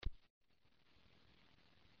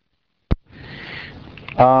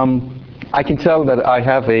I can tell that I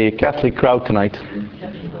have a Catholic crowd tonight.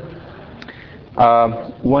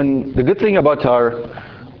 The good thing about our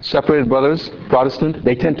separated brothers, Protestant,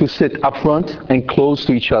 they tend to sit up front and close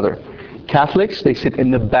to each other. Catholics, they sit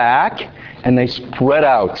in the back and they spread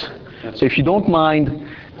out. So if you don't mind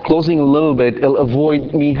closing a little bit, it'll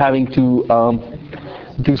avoid me having to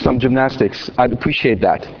do some gymnastics. I'd appreciate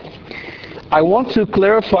that. I want to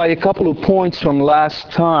clarify a couple of points from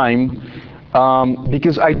last time,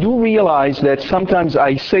 because I do realize that sometimes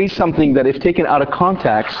I say something that if taken out of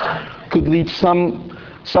context could lead some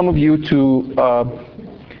of you to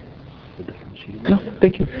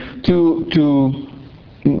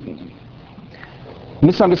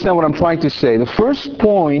misunderstand what I'm trying to say. The first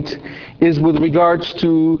point is with regards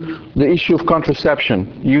to the issue of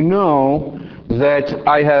contraception. You know that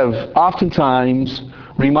I have oftentimes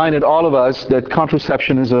reminded all of us that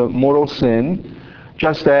contraception is a mortal sin,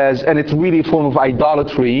 just as, and it's really a form of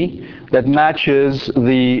idolatry that matches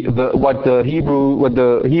what the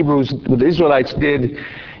Israelites did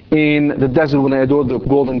in the desert when they adored the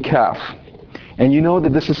golden calf. And you know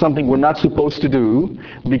that this is something we're not supposed to do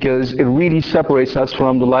because it really separates us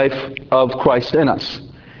from the life of Christ in us.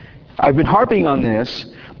 I've been harping on this,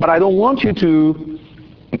 but I don't want you to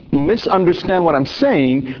misunderstand what I'm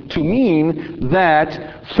saying to mean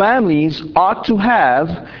that families ought to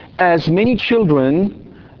have as many children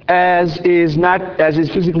as is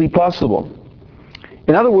physically possible.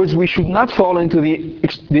 In other words, we should not fall into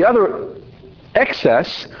the other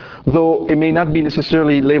excess, though it may not be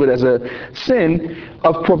necessarily labeled as a sin,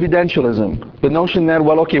 of providentialism. The notion that,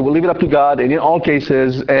 well, okay, we'll leave it up to God in all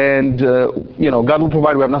cases, and God will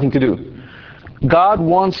provide, we have nothing to do. God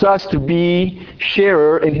wants us to be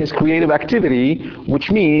sharer in His creative activity, which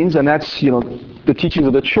means, and that's the teachings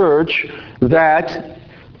of the Church, that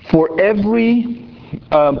for every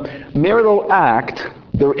marital act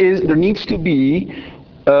there needs to be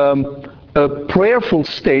a prayerful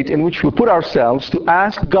state in which we put ourselves to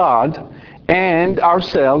ask God and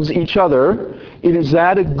ourselves, each other, is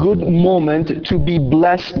that a good moment to be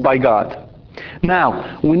blessed by God?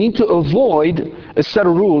 Now, we need to avoid a set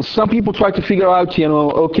of rules. Some people try to figure out,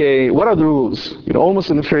 okay, what are the rules? Almost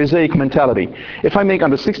in the Pharisaic mentality. If I make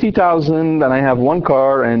under 60,000, then I have one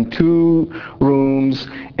car and 2 rooms,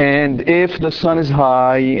 and if the sun is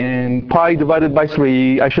high and pi divided by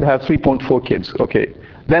 3, I should have 3.4 kids. Okay,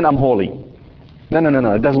 then I'm holy.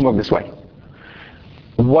 No, it doesn't work this way.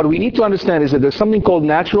 What we need to understand is that there's something called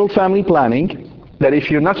natural family planning, that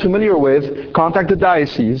if you're not familiar with, contact the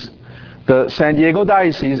diocese, the San Diego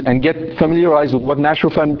Diocese, and get familiarized with what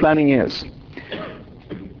natural family planning is.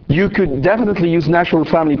 You could definitely use natural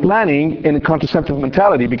family planning in a contraceptive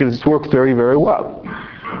mentality because it's worked very, very well.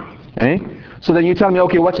 Okay? So then you tell me,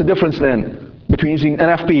 okay, what's the difference then between using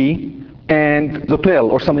NFP and the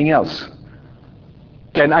pill or something else?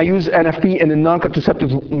 Can I use NFP in a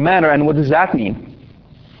non-contraceptive manner, and what does that mean?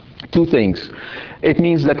 2 things. It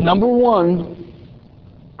means that number 1,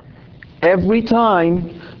 every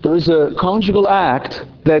time there is a conjugal act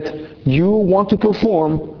that you want to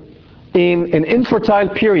perform in an infertile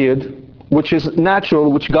period, which is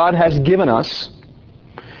natural, which God has given us,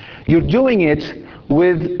 you're doing it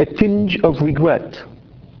with a tinge of regret.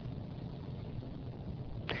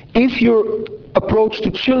 If your approach to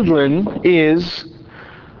children is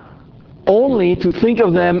only to think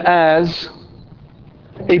of them as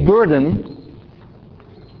a burden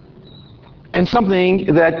and something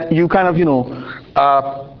that you kind of,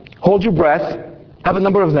 hold your breath, have a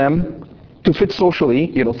number of them to fit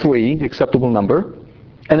socially, 3, the acceptable number,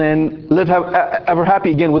 and then live ever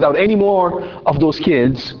happy again without any more of those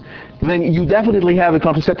kids, then you definitely have a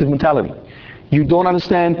contraceptive mentality. You don't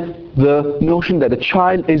understand the notion that a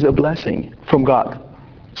child is a blessing from God.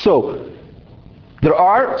 So, there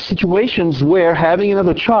are situations where having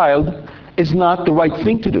another child is not the right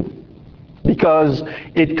thing to do, because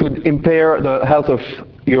it could impair the health of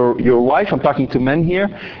your wife. I'm talking to men here.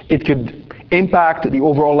 It could impact the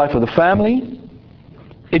overall life of the family.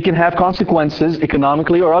 It can have consequences,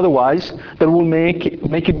 economically or otherwise, that will make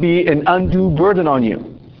it be an undue burden on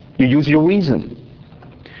you. You use your reason.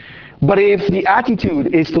 But if the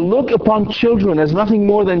attitude is to look upon children as nothing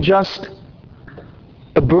more than just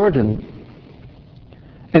a burden,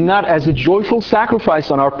 and not as a joyful sacrifice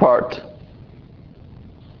on our part,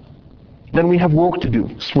 then we have work to do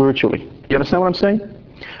spiritually. You understand what I'm saying?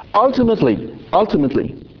 Ultimately,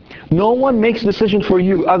 no one makes a decision for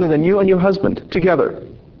you other than you and your husband together.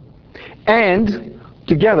 And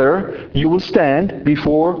together you will stand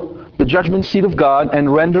before the judgment seat of God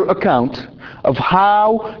and render account of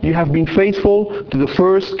how you have been faithful to the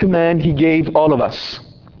first command He gave all of us.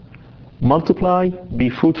 multiply, be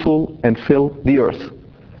fruitful, and fill the earth.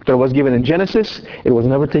 That was given in Genesis. It was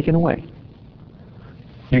never taken away.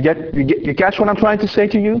 You catch what I'm trying to say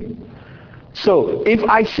to you? So, if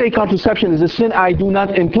I say contraception is a sin, I do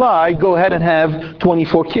not imply go ahead and have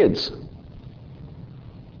 24 kids.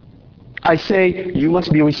 I say you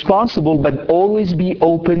must be responsible, but always be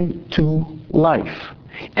open to life.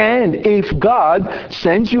 And if God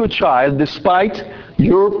sends you a child, despite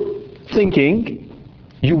your thinking,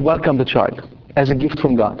 you welcome the child as a gift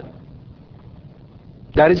from God.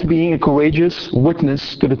 That is being a courageous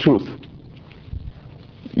witness to the truth.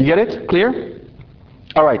 You get it? Clear?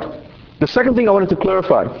 All right. The second thing I wanted to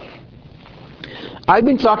clarify. I've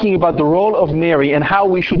been talking about the role of Mary and how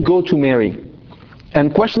we should go to Mary.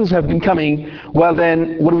 And questions have been coming, well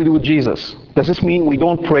then, what do we do with Jesus? Does this mean we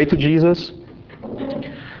don't pray to Jesus?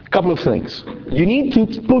 A couple of things. You need to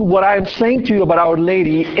put what I'm saying to you about Our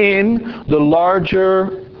Lady in the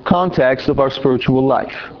larger context of our spiritual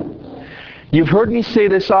life. You've heard me say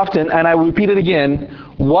this often, and I will repeat it again.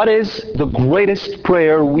 What is the greatest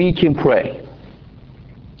prayer we can pray?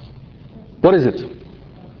 What is it?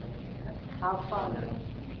 Our Father.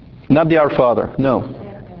 Not the Our Father. No.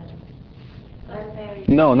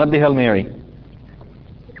 No, not the Hail Mary.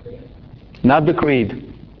 Not the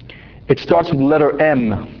Creed. It starts with the letter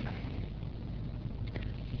M.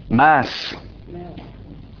 Mass.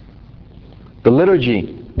 The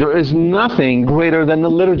liturgy. There is nothing greater than the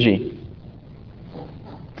liturgy,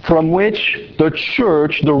 from which the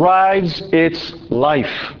church derives its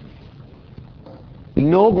life.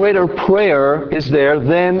 No greater prayer is there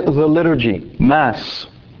than the liturgy, Mass.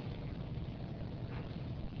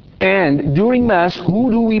 And during Mass,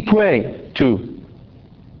 who do we pray to?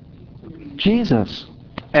 Jesus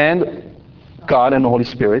and God and the Holy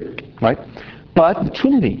Spirit, right? But the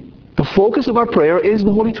Trinity. The focus of our prayer is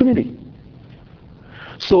the Holy Trinity.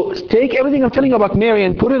 So take everything I'm telling you about Mary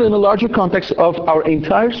and put it in a larger context of our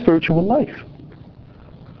entire spiritual life.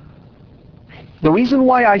 The reason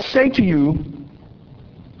why I say to you,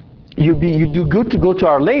 you do good to go to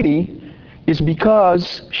Our Lady, is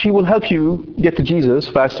because she will help you get to Jesus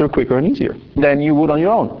faster, quicker, and easier than you would on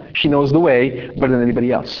your own. She knows the way better than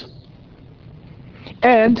anybody else.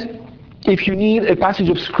 And if you need a passage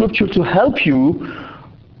of Scripture to help you,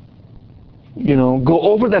 go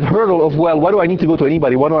over that hurdle of, well, why do I need to go to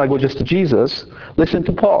anybody? Why don't I go just to Jesus? Listen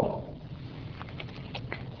to Paul.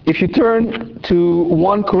 If you turn to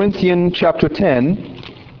 1 Corinthians chapter 10,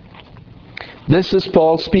 this is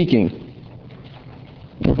Paul speaking.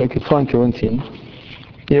 If I could find Corinthians.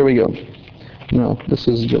 Here we go. No, this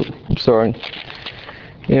is good. I'm sorry.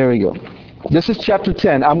 Here we go. This is chapter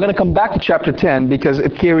 10. I'm going to come back to chapter 10 because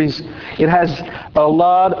it has a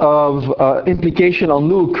lot of implication on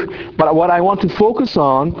Luke. But what I want to focus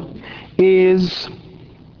on is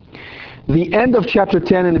the end of chapter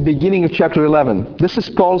 10 and the beginning of chapter 11. This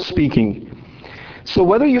is Paul speaking. So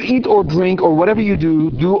whether you eat or drink or whatever you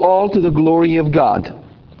do, do all to the glory of God.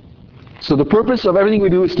 So the purpose of everything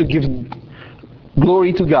we do is to give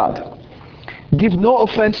glory to God. Give no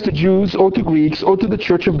offense to Jews or to Greeks or to the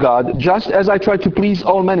church of God, just as I try to please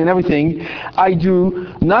all men in everything I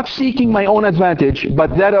do, not seeking my own advantage,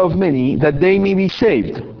 but that of many, that they may be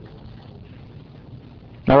saved.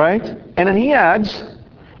 All right? And then he adds,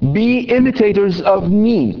 be imitators of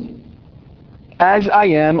me, as I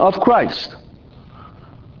am of Christ.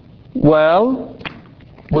 Well,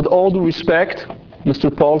 with all due respect,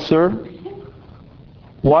 Mr. Paul, sir,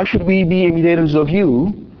 why should we be imitators of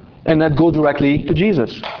you and not go directly to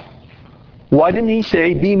Jesus? Why didn't he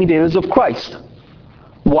say, be imitators of Christ?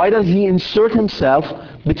 Why does he insert himself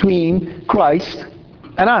between Christ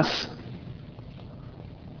and us?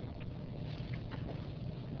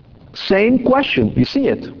 Same question. You see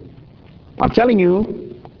it. I'm telling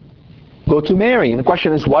you, go to Mary. And the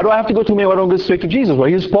question is, why do I have to go to Mary? Why don't I go straight to Jesus? Well,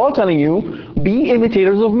 here's Paul telling you, be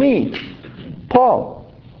imitators of me. Paul.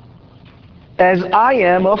 As I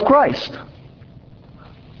am of Christ.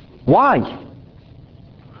 Why?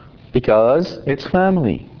 Because it's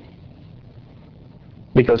family.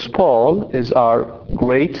 Because Paul is our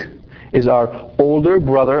older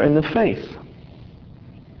brother in the faith.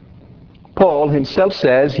 Paul himself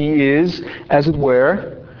says he is, as it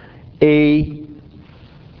were, a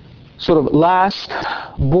sort of last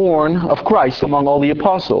born of Christ among all the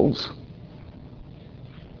apostles.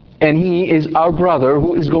 And he is our brother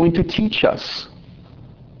who is going to teach us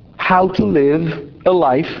how to live a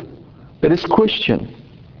life that is Christian.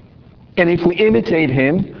 And if we imitate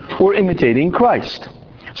him, we're imitating Christ.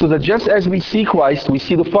 So that just as we see Christ, we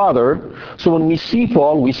see the Father. So when we see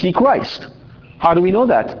Paul, we see Christ. How do we know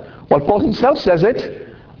that? Well, Paul himself says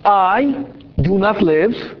it. I do not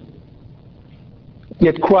live,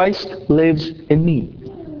 yet Christ lives in me.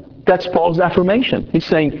 That's Paul's affirmation. He's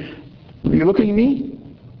saying, you're looking at me,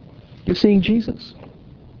 you're seeing Jesus.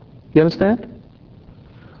 You understand?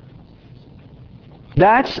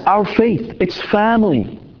 That's our faith. It's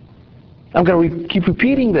family. I'm going to keep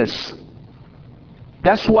repeating this.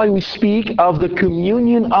 That's why we speak of the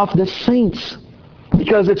communion of the saints,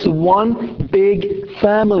 because it's one big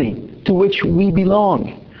family to which we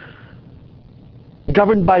belong,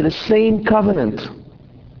 governed by the same covenant.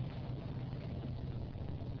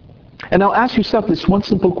 And now ask yourself this one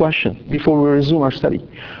simple question before we resume our study.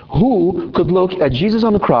 Who could look at Jesus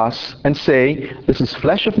on the cross and say, this is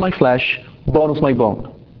flesh of my flesh, bone of my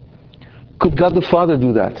bone? Could God the Father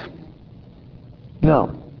do that?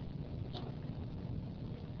 No.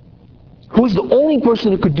 Who's the only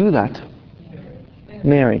person who could do that?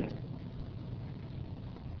 Mary.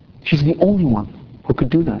 She's the only one who could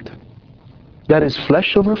do that. That is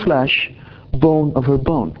flesh of her flesh, bone of her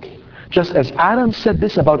bone. Just as Adam said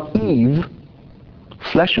this about Eve,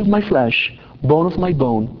 flesh of my flesh, bone of my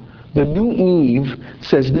bone, the new Eve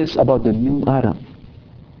says this about the new Adam.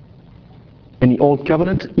 In the Old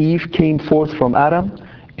Covenant, Eve came forth from Adam.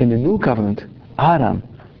 In the New Covenant, Adam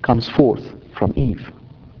comes forth from Eve.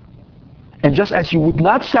 And just as you would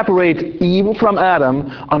not separate Eve from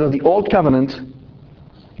Adam under the Old Covenant,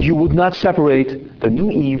 you would not separate the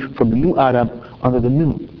new Eve from the new Adam under the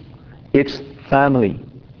new. It's family.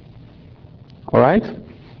 Alright?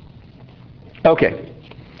 Okay.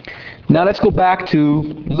 Now let's go back to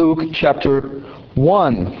Luke chapter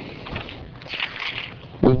 1.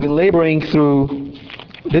 We've been laboring through...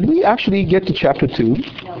 Did we actually get to chapter 2?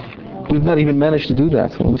 No. We've not even managed to do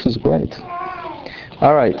that. Well, this is great.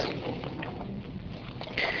 Alright.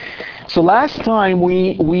 So last time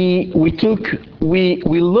we looked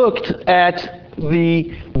at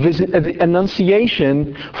the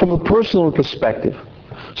Annunciation from a personal perspective.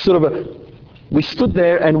 We stood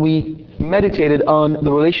there and we meditated on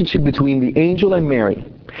the relationship between the angel and Mary,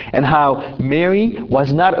 and how Mary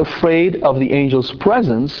was not afraid of the angel's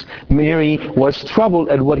presence. Mary was troubled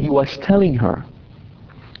at what he was telling her.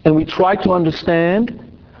 And we tried to understand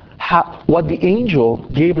what the angel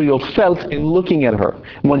Gabriel felt in looking at her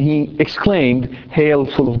when he exclaimed, "Hail,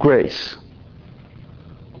 full of grace."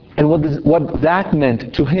 And what that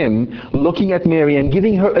meant to him, looking at Mary and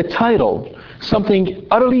giving her a title, something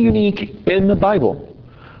utterly unique in the Bible.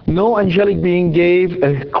 No angelic being gave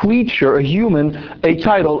a creature, a human, a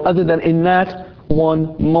title other than in that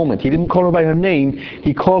one moment. He didn't call her by her name,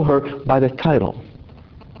 he called her by the title.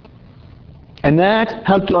 And that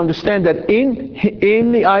helped to understand that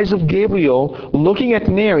in the eyes of Gabriel, looking at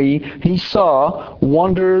Mary, he saw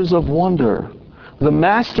wonders of wonder, the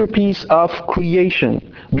masterpiece of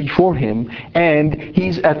creation before him, and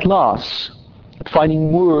he's at loss,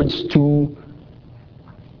 finding words to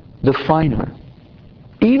define her.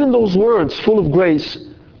 Even those words, full of grace,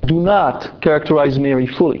 do not characterize Mary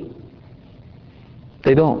fully.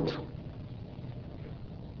 They don't.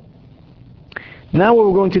 Now what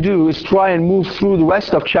we're going to do is try and move through the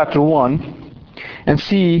rest of chapter 1 and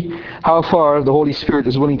see how far the Holy Spirit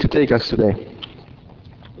is willing to take us today.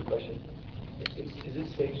 Good question. Is it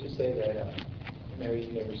safe to say that Mary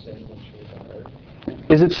never sinned when she was on earth?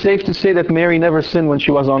 Is it safe to say that Mary never sinned when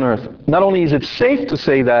she was on earth? Not only is it safe to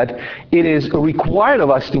say that, it is required of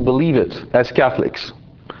us to believe it as Catholics.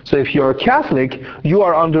 So if you're a Catholic, you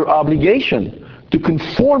are under obligation to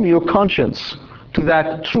conform your conscience to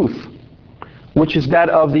that truth, which is that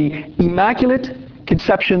of the Immaculate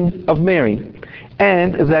Conception of Mary,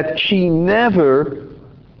 and that she never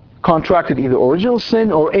contracted either original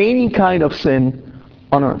sin or any kind of sin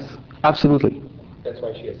on earth. Absolutely. That's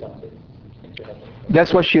why she assumed it into heaven.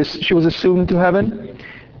 That's why she was assumed into heaven?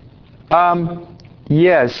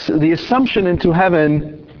 Yes, the assumption into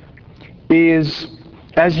heaven is,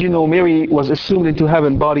 as you know, Mary was assumed into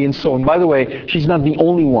heaven, body and soul. And by the way, she's not the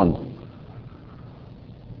only one.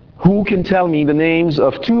 Who can tell me the names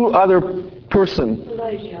of two other persons?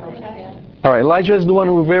 Elijah. All right, Elijah is the one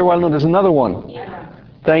who very well known. There's another one.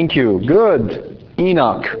 Thank you. Good.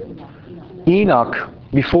 Enoch. Enoch,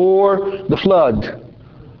 before the flood,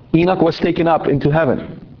 Enoch was taken up into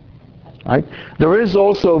heaven. Right? There is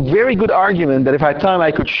also a very good argument that if I had time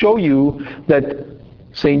I could show you that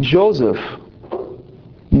St. Joseph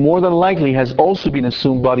more than likely has also been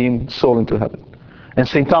assumed body and soul into heaven. And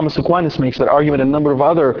St. Thomas Aquinas makes that argument, and a number of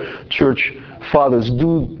other church fathers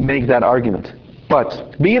do make that argument.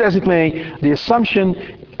 But be it as it may, the assumption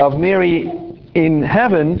of Mary in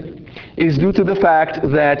heaven is due to the fact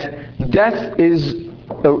that death is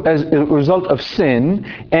as a result of sin,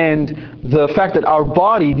 and the fact that our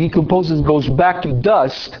body decomposes and goes back to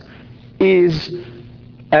dust is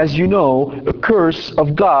as you know, a curse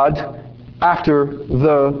of God after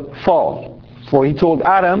the fall. For he told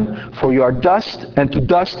Adam, for you are dust, and to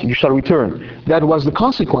dust you shall return. That was the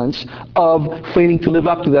consequence of failing to live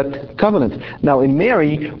up to that covenant. Now in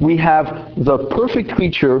Mary, we have the perfect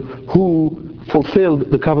creature who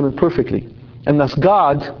fulfilled the covenant perfectly. And thus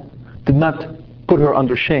God did not put her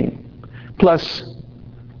under shame. Plus,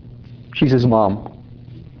 she's his mom.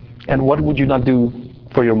 And what would you not do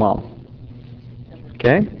for your mom?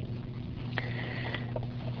 Okay?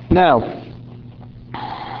 Now,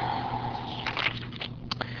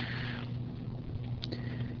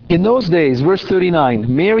 in those days, verse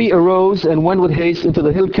 39, Mary arose and went with haste into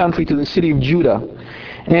the hill country to the city of Judah.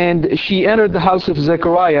 And she entered the house of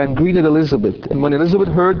Zechariah and greeted Elizabeth. And when Elizabeth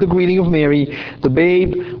heard the greeting of Mary, the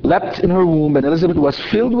babe leapt in her womb, and Elizabeth was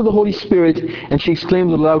filled with the Holy Spirit, and she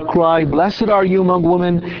exclaimed with a loud cry, Blessed are you among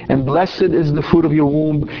women, and blessed is the fruit of your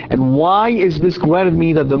womb. And why is this granted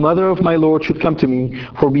me, that the mother of my Lord should come to me?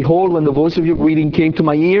 For behold, when the voice of your greeting came to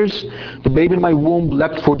my ears, the babe in my womb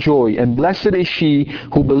leapt for joy. And blessed is she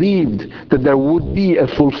who believed that there would be a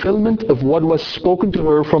fulfillment of what was spoken to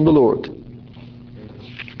her from the Lord.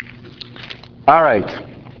 All right,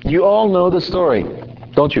 you all know the story,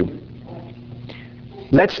 don't you?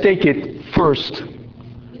 Let's take it first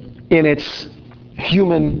on its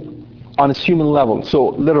human level. So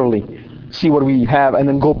literally, see what we have, and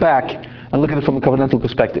then go back and look at it from a covenantal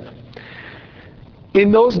perspective.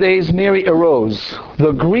 In those days, Mary arose.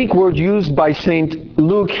 The Greek word used by St.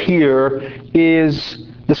 Luke here is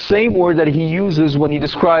the same word that he uses when he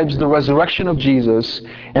describes the resurrection of Jesus,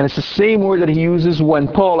 and it's the same word that he uses when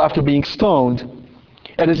Paul, after being stoned,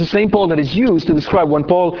 and it's the same Paul that is used to describe when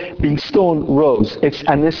Paul, being stoned, rose. It's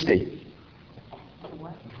anesti.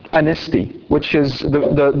 Anesti, which is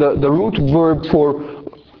the root verb for,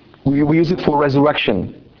 we use it for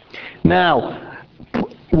resurrection. Now,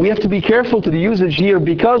 we have to be careful to the usage here,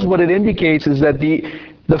 because what it indicates is that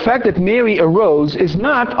the fact that Mary arose is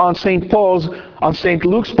not on St.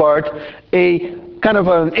 Luke's part, a kind of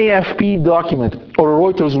an AFP document or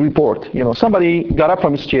a Reuters report. You know, somebody got up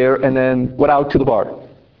from his chair and then went out to the bar.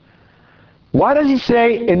 Why does he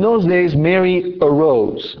say, in those days, Mary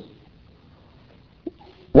arose?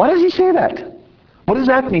 Why does he say that? What does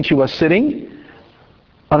that mean? She was sitting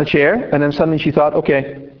on a chair, and then suddenly she thought,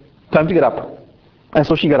 okay, time to get up. And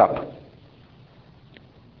so she got up.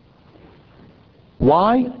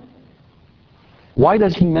 Why? Why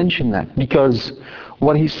does he mention that? Because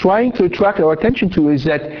what he's trying to attract our attention to is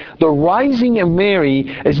that the rising of Mary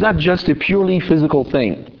is not just a purely physical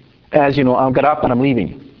thing. As you know, I got up and I'm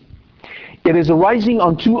leaving. It is a rising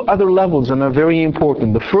on two other levels, and they're very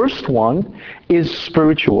important. The first one is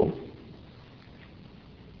spiritual.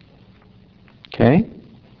 Okay?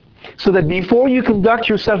 So that before you conduct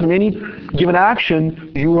yourself in any given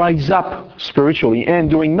action, you rise up spiritually. And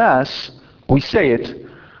during Mass, we say it,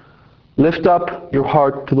 lift up your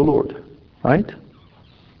heart to the Lord. Right?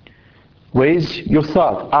 Raise your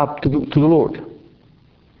thought up to the Lord.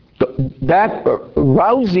 That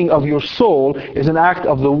rousing of your soul is an act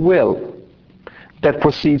of the will that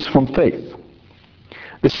proceeds from faith.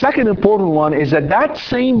 The second important one is that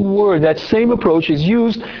same word, that same approach is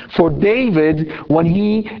used for David when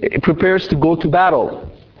he prepares to go to battle.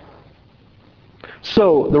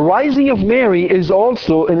 So the rising of Mary is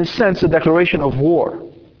also, in a sense, a declaration of war.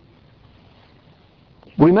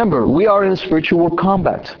 Remember, we are in spiritual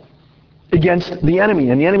combat against the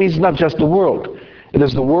enemy. And the enemy is not just the world. It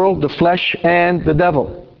is the world, the flesh, and the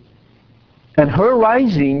devil. And her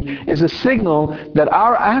rising is a signal that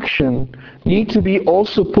our action need to be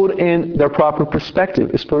also put in their proper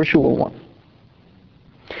perspective, a spiritual one.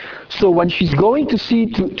 So when she's going to see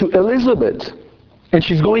to Elizabeth, and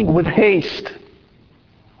she's going with haste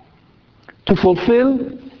to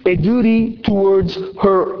fulfill a duty towards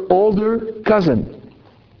her older cousin,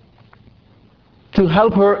 to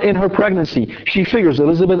help her in her pregnancy. She figures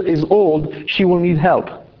Elizabeth is old, she will need help.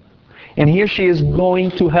 And here she is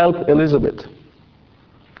going to help Elizabeth.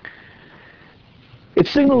 It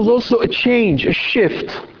signals also a change, a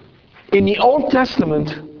shift. In the Old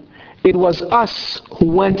Testament, it was us who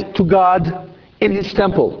went to God in His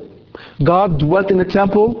temple. God dwelt in the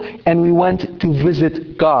temple, and we went to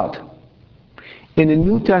visit God. In the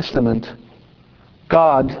New Testament,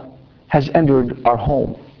 God has entered our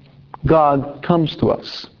home. God comes to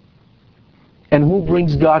us. And who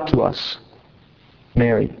brings God to us?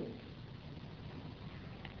 Mary.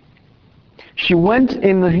 She went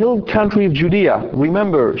in the hill country of Judea.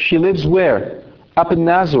 Remember, she lives where? Up in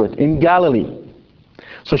Nazareth, in Galilee.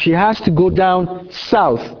 So she has to go down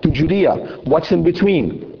south to Judea. What's in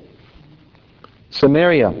between?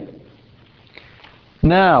 Samaria.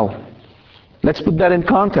 Now, let's put that in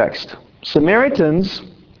context. Samaritans,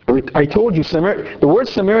 I told you, the word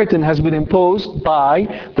Samaritan has been imposed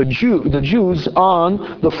by the Jews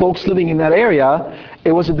on the folks living in that area.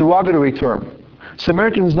 It was a derogatory term.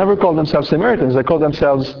 Samaritans never called themselves Samaritans. They called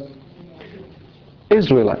themselves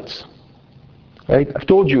Israelites. Right? I've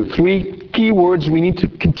told you, 3 key words we need to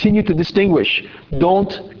continue to distinguish.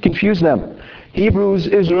 Don't confuse them. Hebrews,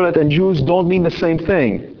 Israelite, and Jews don't mean the same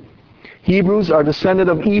thing. Hebrews are descendant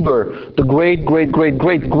of Eber, the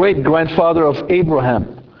great-great-great-great-great-grandfather of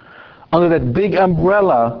Abraham. Under that big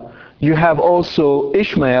umbrella, you have also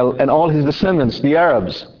Ishmael and all his descendants, the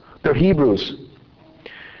Arabs. They're Hebrews.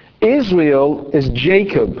 Israel is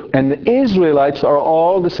Jacob, and the Israelites are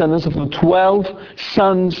all descendants of the 12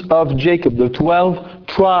 sons of Jacob, the 12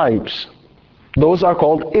 tribes. Those are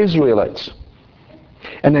called Israelites.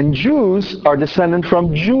 And then Jews are descendant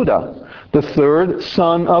from Judah, the 3rd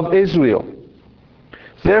son of Israel.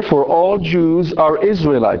 Therefore, all Jews are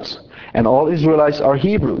Israelites, and all Israelites are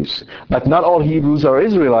Hebrews. But not all Hebrews are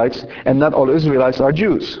Israelites, and not all Israelites are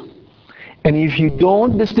Jews. And if you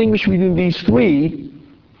don't distinguish between these 3,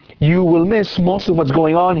 you will miss most of what's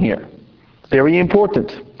going on here. Very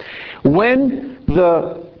important. When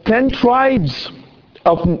the 10 tribes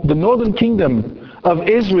of the northern kingdom of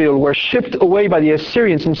Israel were shipped away by the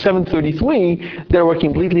Assyrians in 733, they were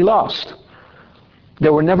completely lost. They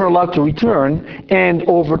were never allowed to return, and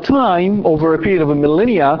over time, over a period of a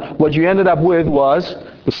millennia, what you ended up with was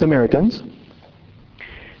the Samaritans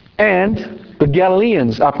and the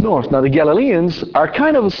Galileans up north. Now the Galileans are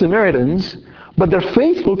kind of the Samaritans, but they're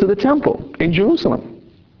faithful to the temple in Jerusalem,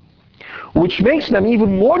 which makes them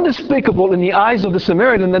even more despicable in the eyes of the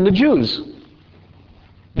Samaritan than the Jews.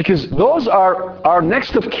 Because those are our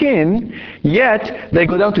next of kin, yet they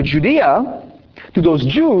go down to Judea, to those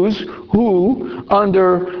Jews who,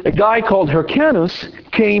 under a guy called Hyrcanus,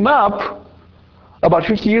 came up about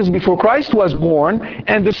 50 years before Christ was born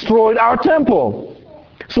and destroyed our temple.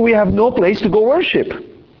 So we have no place to go worship.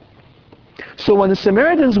 So when the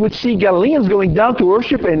Samaritans would see Galileans going down to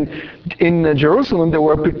worship in Jerusalem, they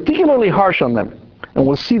were particularly harsh on them. And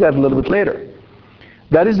we'll see that a little bit later.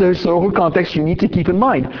 That is the historical context you need to keep in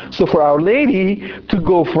mind. So for Our Lady to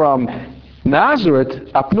go from Nazareth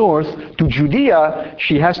up north to Judea,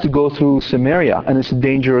 she has to go through Samaria, and it's a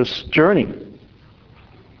dangerous journey.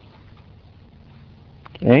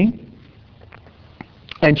 Okay?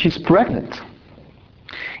 And she's pregnant.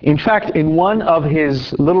 In fact, in one of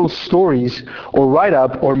his little stories or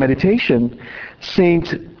write-up or meditation,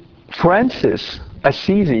 Saint Francis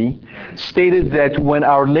Assisi stated that when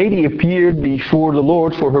Our Lady appeared before the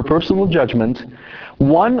Lord for her personal judgment,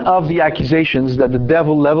 one of the accusations that the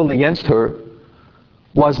devil leveled against her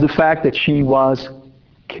was the fact that she was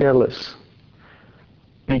careless,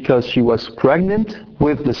 because she was pregnant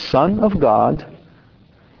with the Son of God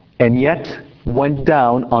and yet went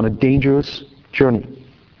down on a dangerous journey.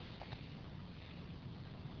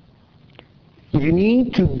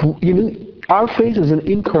 Our faith is an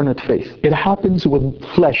incarnate faith. It happens with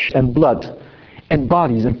flesh and blood and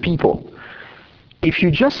bodies and people. If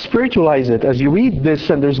you just spiritualize it as you read this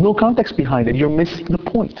and there's no context behind it, you're missing the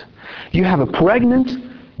point. You have a pregnant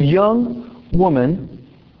young woman,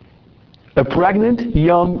 a pregnant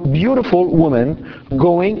young beautiful woman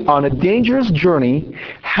going on a dangerous journey,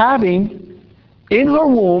 having in her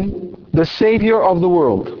womb the Savior of the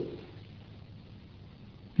world.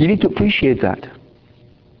 You need to appreciate that.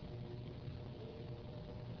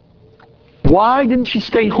 Why didn't she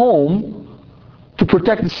stay home to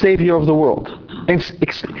protect the Savior of the world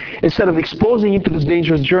instead of exposing him to this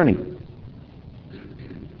dangerous journey?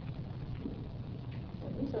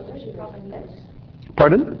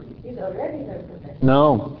 Pardon? He's already her protector.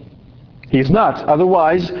 No, he's not.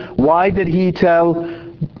 Otherwise, why did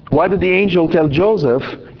the angel tell Joseph,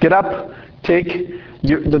 get up, take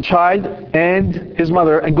the child and his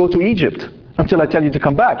mother and go to Egypt until I tell you to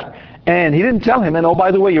come back? And he didn't tell him, and oh, by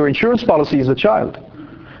the way, your insurance policy is the child.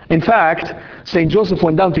 In fact, St. Joseph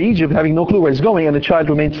went down to Egypt having no clue where he's going, and the child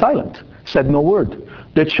remained silent, said no word.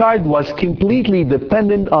 The child was completely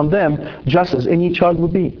dependent on them, just as any child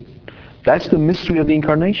would be. That's the mystery of the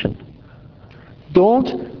Incarnation. Two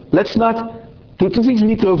things we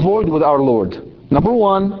need to avoid with our Lord. Number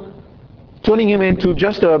one, turning him into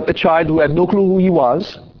just a child who had no clue who he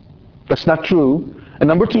was. That's not true. And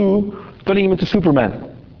number two, turning him into Superman.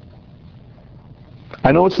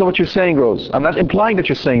 I know it's not what you're saying, Rose. I'm not implying that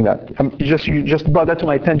you're saying that. You just brought that to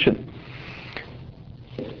my attention.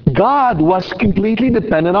 God was completely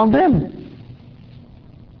dependent on them.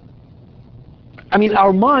 I mean,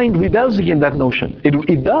 our mind rebels against that notion.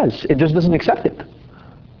 It does. It just doesn't accept it.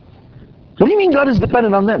 What do you mean God is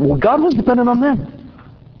dependent on them? Well, God was dependent on them.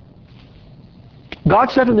 God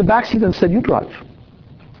sat in the back seat and said, you drive.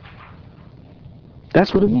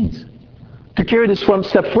 That's what it means. To carry this one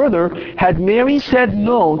step further, had Mary said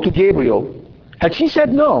no to Gabriel, had she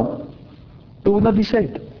said no, it would not be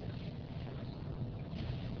saved.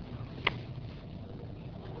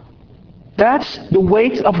 That's the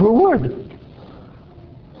weight of her word.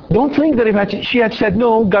 Don't think that if she had said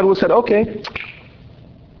no, God would have said, okay,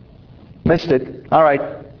 missed it. All right,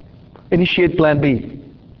 initiate plan B.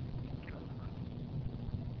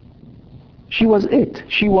 She was it.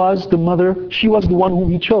 She was the mother. She was the one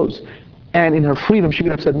whom he chose. And in her freedom, she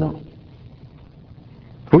could have said no.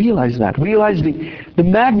 Realize that. Realize the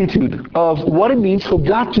magnitude of what it means for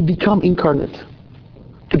God to become incarnate.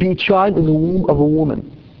 To be a child in the womb of a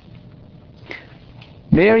woman.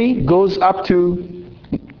 Mary goes up to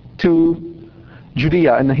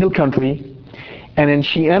Judea in the hill country, and then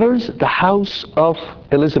she enters the house of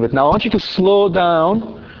Elizabeth. Now I want you to slow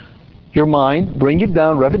down your mind, bring it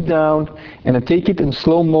down, rev it down, and then take it in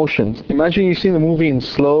slow motion. Imagine you see the movie in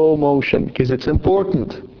slow motion, because it's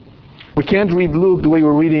important. We can't read Luke the way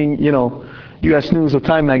we're reading, U.S. News or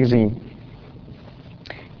Time magazine.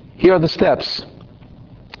 Here are the steps.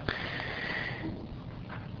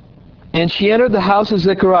 And she entered the house of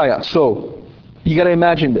Zechariah. So, you got to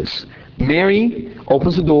imagine this. Mary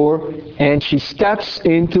opens the door and she steps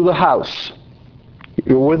into the house.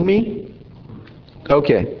 You're with me?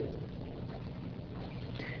 Okay.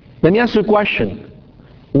 Let me ask you a question.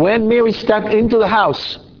 When Mary stepped into the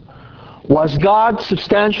house, was God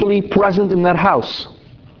substantially present in that house?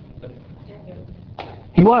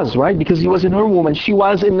 He was, right? Because he was in her womb and she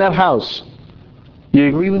was in that house. You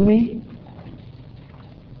agree with me?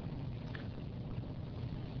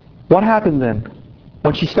 What happened then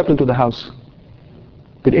when she stepped into the house?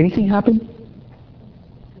 Did anything happen?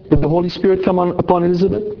 Did the Holy Spirit come upon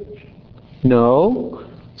Elizabeth? No.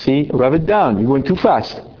 See, rev it down. You're going too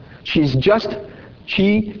fast. She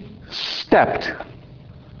stepped.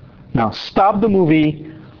 Now stop the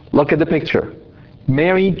movie. Look at the picture.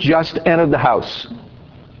 Mary just entered the house.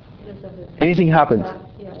 Anything happened?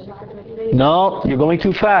 No, you're going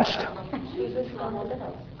too fast.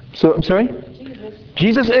 So, I'm sorry?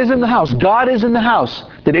 Jesus is in the house. God is in the house.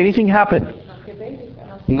 Did anything happen?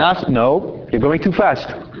 No. You're going too fast.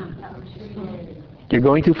 You're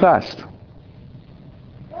going too fast.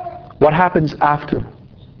 What happens after?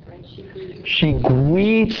 She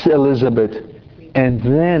greets Elizabeth, and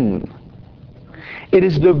then it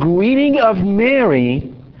is the greeting of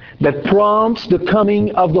Mary that prompts the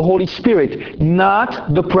coming of the Holy Spirit,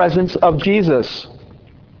 not the presence of Jesus.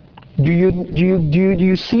 Do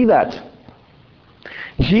you see that?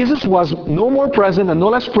 Jesus was no more present and no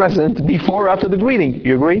less present before or after the greeting.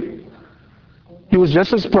 You agree? He was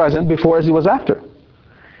just as present before as he was after.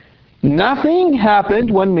 Nothing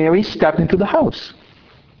happened when Mary stepped into the house.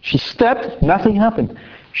 She stepped, nothing happened.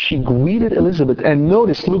 She greeted Elizabeth. And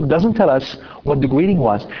notice, Luke doesn't tell us what the greeting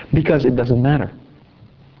was, because it doesn't matter.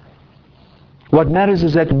 What matters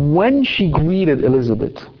is that when she greeted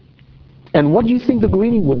Elizabeth, and what do you think the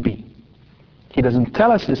greeting would be? He doesn't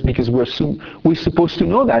tell us this because we're supposed to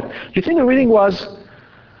know that. Do you think the greeting was,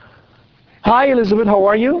 "Hi Elizabeth, how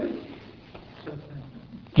are you?" Do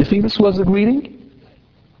you think this was the greeting?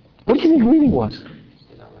 What do you think the greeting was?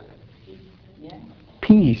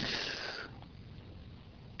 Peace.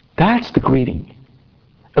 That's the greeting.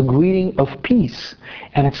 A greeting of peace.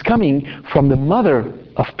 And it's coming from the mother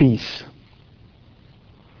of peace.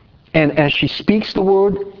 And as she speaks the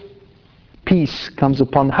word, peace comes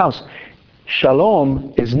upon the house.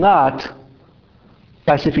 Shalom is not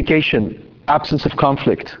pacification, absence of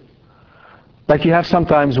conflict. Like you have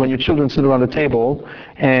sometimes when your children sit around the table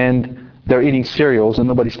and they're eating cereals and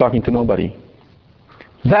nobody's talking to nobody.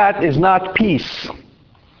 That is not peace.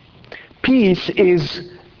 Peace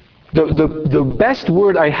is, the best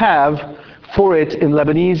word I have for it in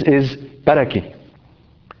Lebanese is baraki.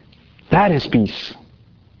 That is peace.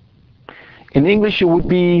 In English it would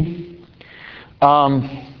be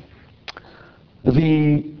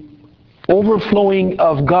the overflowing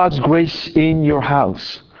of God's grace in your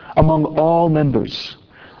house among all members.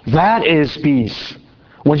 That is peace.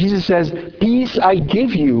 When Jesus says, "Peace I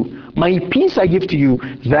give you, my peace I give to you,"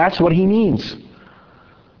 that's what he means.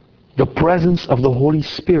 The presence of the Holy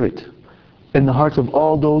Spirit in the hearts of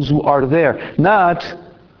all those who are there. Not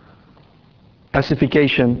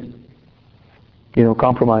pacification,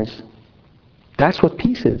 compromise. That's what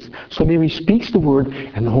peace is. So Mary speaks the word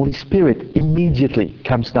and the Holy Spirit immediately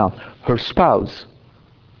comes down. Her spouse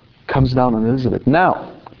comes down on Elizabeth.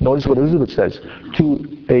 Now, notice what Elizabeth says.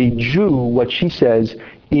 To a Jew, what she says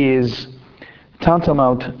is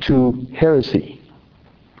tantamount to heresy.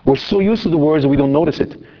 We're so used to the words that we don't notice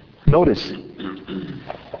it. Notice.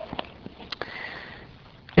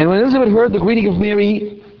 And when Elizabeth heard the greeting of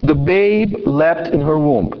Mary, the babe leapt in her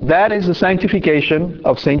womb. That is the sanctification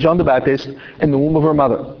of St. John the Baptist in the womb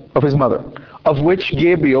of his mother, of which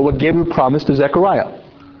what Gabriel promised to Zechariah.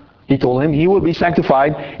 He told him he will be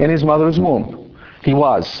sanctified in his mother's womb. He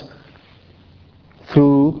was,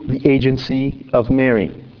 through the agency of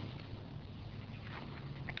Mary.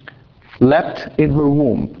 Leapt in her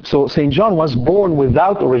womb. So St. John was born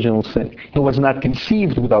without original sin. He was not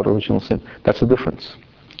conceived without original sin. That's the difference.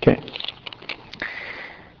 Okay.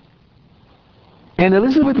 And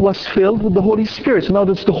Elizabeth was filled with the Holy Spirit. So now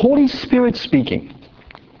that's the Holy Spirit speaking.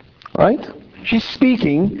 Right? She's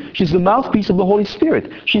speaking. She's the mouthpiece of the Holy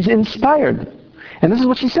Spirit. She's inspired. And this is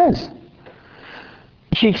what she says.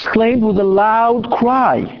 She exclaimed with a loud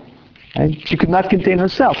cry. And she could not contain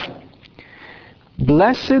herself.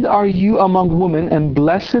 Blessed are you among women, and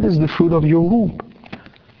blessed is the fruit of your womb.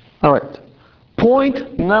 All right.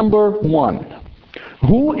 Point number 1.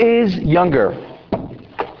 Who is younger?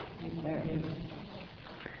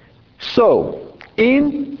 So,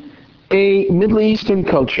 in a Middle Eastern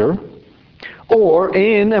culture, or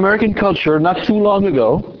in American culture not too long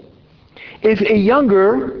ago, if a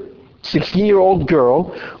younger 16-year-old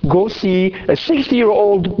girl goes see a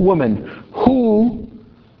 60-year-old woman, who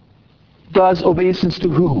does obeisance to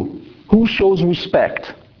who? Who shows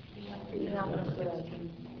respect?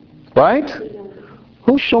 Right?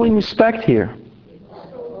 Who's showing respect here?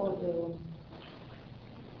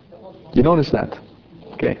 You notice that?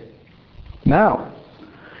 Okay. Now,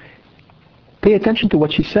 pay attention to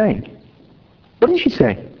what she's saying. What did she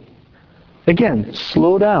say? Again,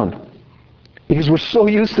 slow down. Because we're so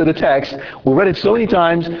used to the text, we read it so many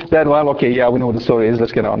times that, well, okay, yeah, we know what the story is,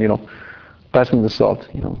 let's get on, pass me the salt,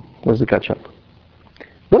 where's the ketchup?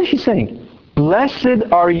 What is she saying?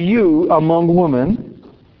 Blessed are you among women,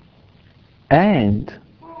 and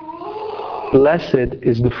blessed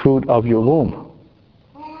is the fruit of your womb.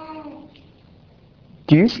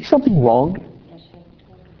 Do you see something wrong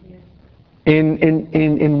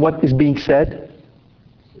in what is being said?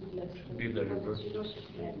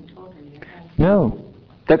 No.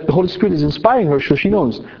 That the Holy Spirit is inspiring her, so she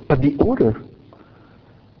knows. But the order,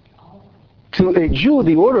 to a Jew,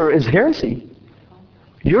 the order is heresy.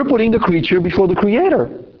 You're putting the creature before the Creator.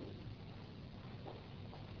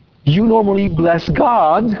 You normally bless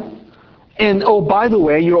God, and oh, by the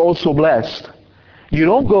way, you're also blessed. You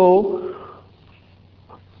don't go,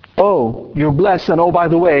 oh, you're blessed, and oh, by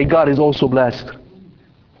the way, God is also blessed.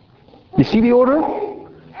 You see the order?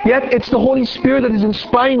 Yet it's the Holy Spirit that is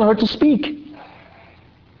inspiring her to speak.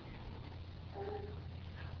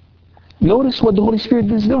 Notice what the Holy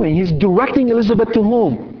Spirit is doing. He's directing Elizabeth to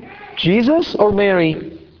whom? Jesus or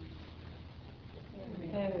Mary?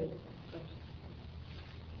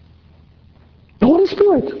 The Holy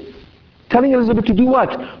Spirit. Telling Elizabeth to do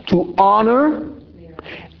what? To honor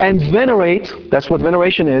and venerate. That's what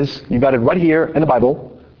veneration is. You got it right here in the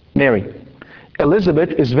Bible. Mary.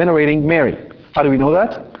 Elizabeth is venerating Mary. How do we know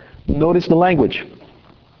that? Notice the language.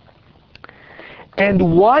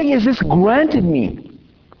 And why is this granted me?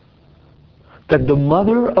 That the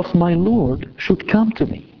mother of my Lord should come to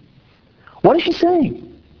me. What is she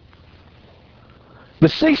saying? The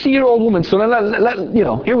 60-year-old woman, so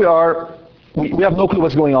here we are. We have no clue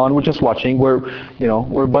what's going on. We're just watching. We're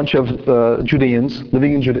a bunch of Judeans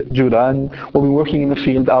living in Judah, and we'll be working in the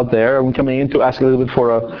field out there, and we're coming in to ask a little bit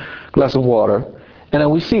for a glass of water. And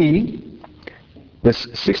then we see this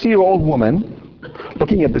 60-year-old woman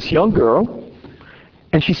looking at this young girl,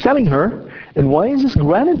 and she's telling her, and why is this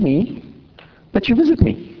granted me that you visit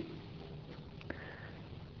me?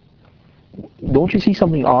 Don't you see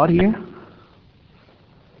something odd here?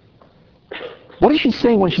 What is she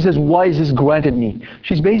saying when she says, why is this granted me?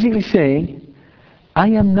 She's basically saying, I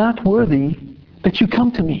am not worthy that you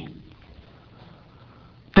come to me.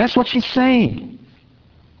 That's what she's saying.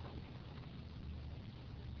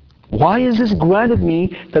 Why is this granted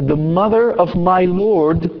me that the mother of my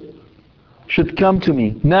Lord should come to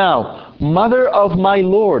me? Now, mother of my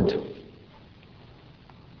Lord.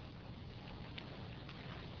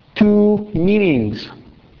 Two meanings.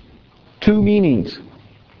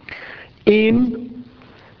 In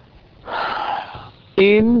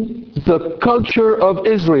the culture of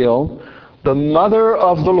Israel, the mother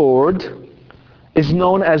of the Lord is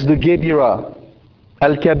known as the Khebirah,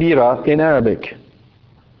 Khebirah in Arabic.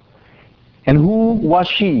 And who was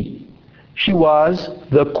she? She was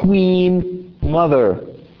the queen mother.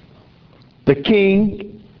 The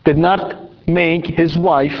king did not make his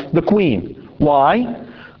wife the queen. Why?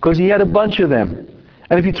 because he had a bunch of them.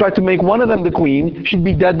 And if he tried to make one of them the queen, she'd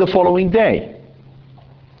be dead the following day.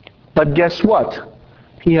 But guess what?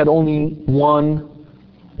 He had only one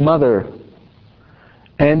mother.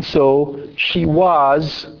 And so she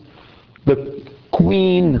was the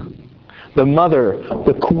queen, the mother,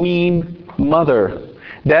 the queen mother.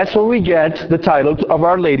 That's where we get the title of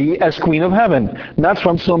Our Lady as Queen of Heaven. Not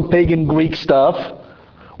from some pagan Greek stuff.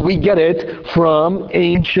 We get it from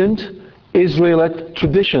ancient Israelite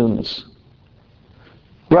traditions.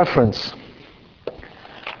 Reference.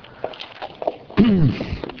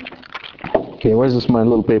 Okay, where's this my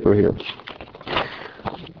little paper here?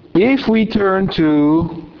 If we turn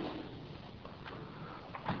to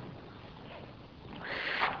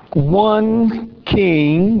 1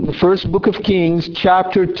 King, the first book of Kings,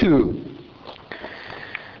 chapter 2.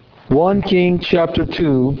 1 King, chapter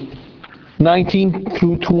 2, 19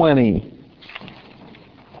 through 20.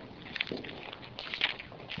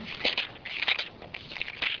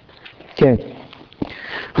 Okay.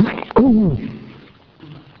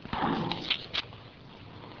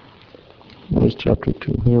 Where's chapter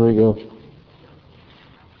 2? Here we go.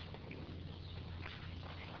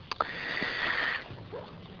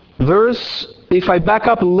 If I back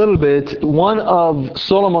up a little bit, one of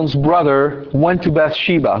Solomon's brother went to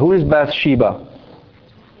Bathsheba. Who is Bathsheba?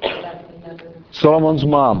 Solomon's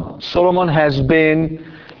mom. Solomon has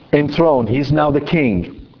been enthroned. He's now the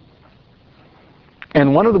king.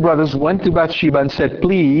 And one of the brothers went to Bathsheba and said,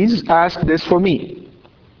 please ask this for me.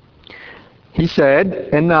 He said,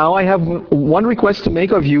 and now I have one request to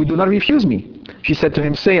make of you. Do not refuse me. She said to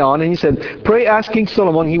him, say on. And he said, pray ask King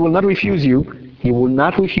Solomon. He will not refuse you. He will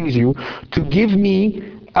not refuse you to give me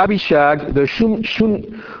Abishag the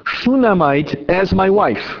Shunammite as my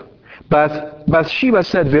wife. But Bathsheba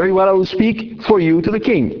said, very well, I will speak for you to the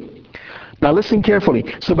king. Now listen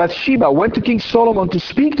carefully. So Bathsheba went to King Solomon to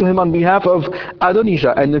speak to him on behalf of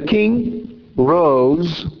Adonijah. And the king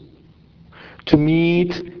rose to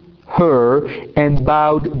meet her and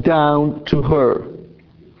bowed down to her.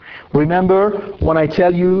 Remember when I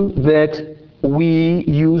tell you that we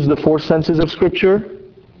use the four senses of Scripture?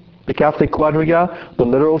 The Catholic quadriga, the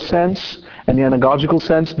literal sense, and the anagogical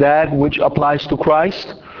sense, that which applies to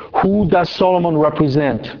Christ. Who does Solomon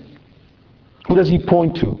represent? Who does he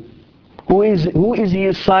point to? Who is he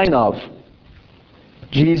a sign of?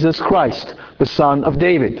 Jesus Christ, the Son of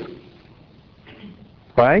David.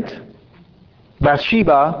 Right?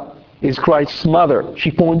 Bathsheba is Christ's mother.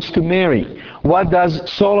 She points to Mary. What does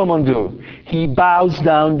Solomon do? He bows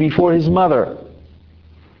down before his mother.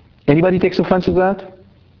 Anybody takes offense at that?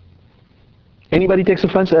 Anybody takes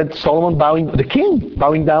offense at Solomon the king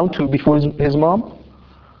bowing down before his mom?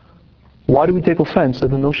 Why do we take offense at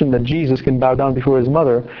the notion that Jesus can bow down before his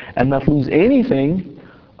mother and not lose anything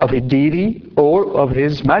of his deity or of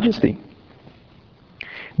his majesty?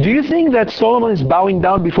 Do you think that Solomon is bowing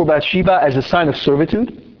down before Bathsheba as a sign of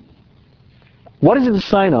servitude? What is it a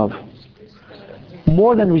sign of?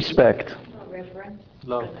 More than respect.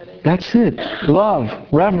 Love. That's it. Love,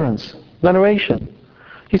 reverence, veneration.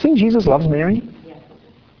 You think Jesus loves Mary?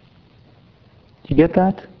 You get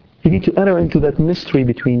that? You need to enter into that mystery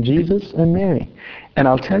between Jesus and Mary. And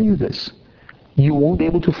I'll tell you this. You won't be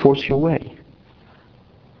able to force your way.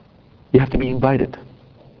 You have to be invited.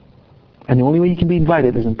 And the only way you can be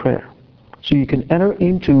invited is in prayer. So you can enter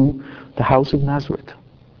into the house of Nazareth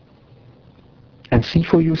and see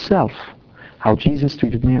for yourself how Jesus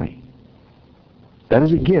treated Mary. That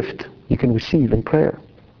is a gift you can receive in prayer.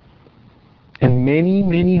 And many,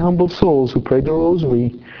 many humble souls who pray the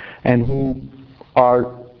rosary and who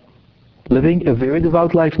are living a very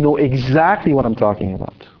devout life know exactly what I'm talking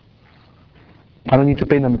about. I don't need to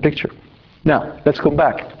paint them a picture. Now, let's come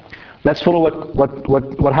back. Let's follow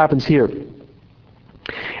what happens here.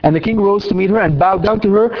 And the king rose to meet her and bowed down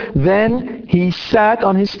to her. Then he sat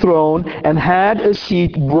on his throne and had a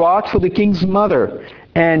seat brought for the king's mother.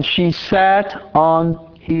 And she sat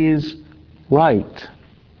on his right.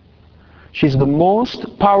 She's the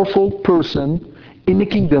most powerful person in the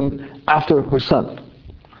kingdom after her son.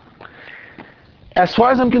 As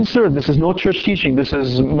far as I'm concerned, this is no church teaching. This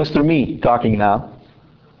is Mr. Me talking now.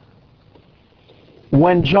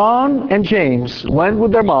 When John and James went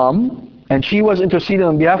with their mom, and she was interceding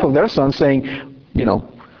on behalf of their son, saying,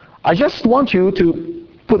 I just want you to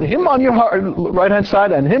put him on your right-hand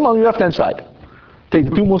side and him on your left-hand side. Take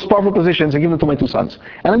the two most powerful positions and give them to my two sons.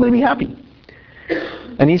 And I'm going to be happy.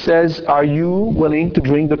 And he says, are you willing to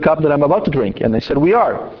drink the cup that I'm about to drink? And they said, we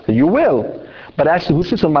are. So you will. But as to who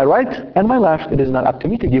sits on my right and my left, it is not up to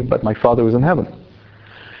me to give, but my Father who is in heaven.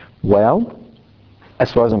 Well, as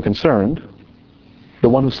far as I'm concerned, the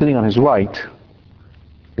one who's sitting on his right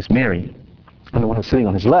is Mary, and the one who's sitting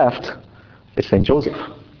on his left is Saint Joseph.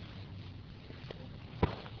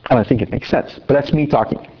 And I think it makes sense, but that's me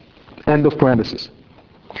talking. End of parenthesis.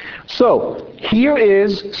 So, here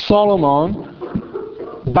is Solomon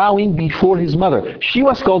bowing before his mother. She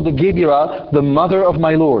was called the Khebirah, the mother of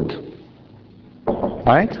my Lord.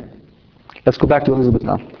 Alright? Let's go back to Elizabeth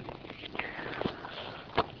now.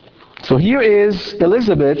 So here is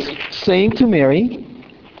Elizabeth saying to Mary,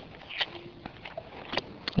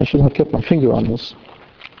 I should have kept my finger on this.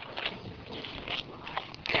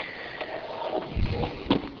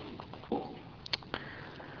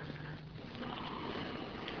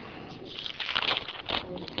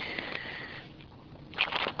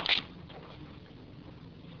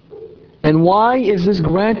 And why is this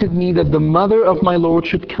granted me that the mother of my Lord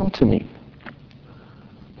should come to me?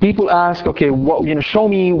 People ask, okay, show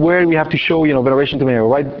me where we have to show, veneration to Mary.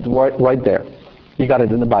 Right there. You got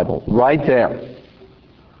it in the Bible. Right there.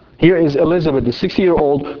 Here is Elizabeth, the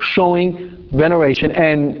 60-year-old, showing veneration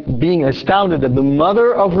and being astounded that the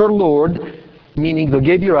mother of her Lord, meaning the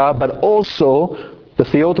Khebirah, but also the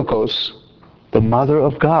Theotokos, the mother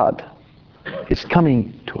of God, is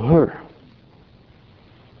coming to her.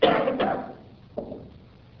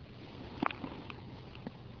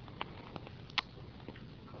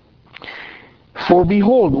 For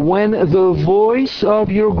behold, when the voice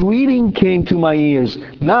of your greeting came to my ears,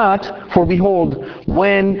 not, for behold,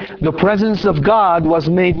 when the presence of God was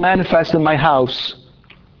made manifest in my house.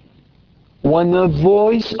 When the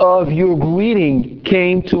voice of your greeting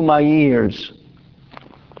came to my ears.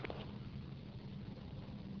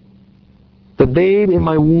 The babe in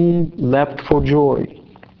my womb leapt for joy.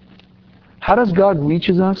 How does God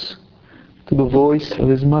reaches us? To the voice of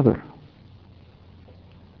His mother.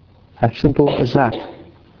 As simple as that.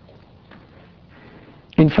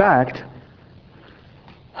 In fact,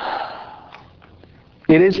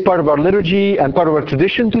 it is part of our liturgy and part of our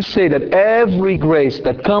tradition to say that every grace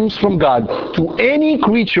that comes from God to any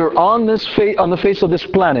creature on the face of this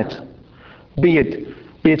planet, be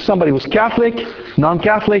it somebody who's Catholic,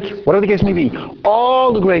 non-Catholic, whatever the case may be,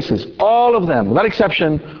 all the graces, all of them, without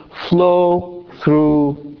exception, flow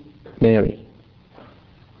through Mary.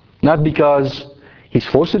 Not because He's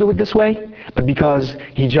forced to do it this way, but because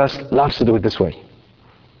He just loves to do it this way.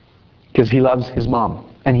 Because He loves His mom.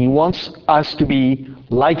 And He wants us to be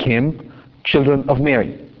like Him, children of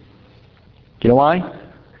Mary. You know why?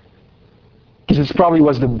 Because it probably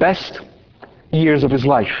was the best years of His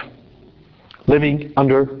life, living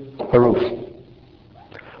under her roof.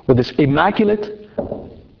 With this immaculate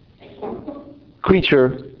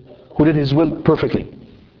creature who did His will perfectly.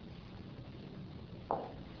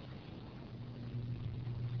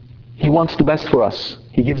 He wants the best for us.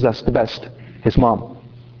 He gives us the best. His mom.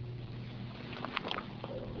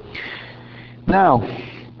 Now,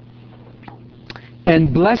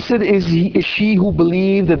 and blessed is she who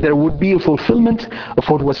believed that there would be a fulfillment of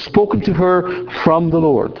what was spoken to her from the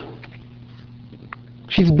Lord.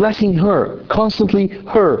 She's blessing her, constantly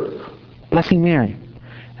her, blessing Mary.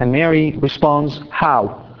 And Mary responds,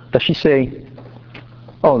 how? Does she say,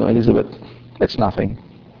 oh no, Elizabeth, it's nothing?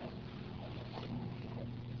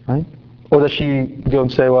 Right? Or does she go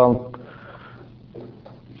and say, well,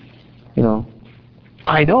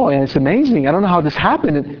 I know, and it's amazing. I don't know how this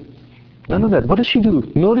happened. None of that. What does she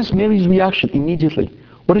do? Notice Mary's reaction immediately.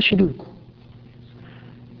 What does she do?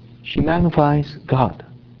 She magnifies God.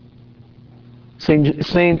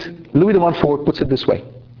 Saint Louis de Montfort puts it this way.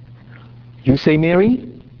 You say Mary,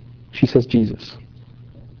 she says Jesus.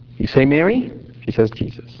 You say Mary, she says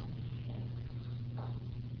Jesus.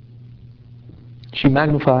 She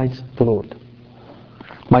magnifies the Lord.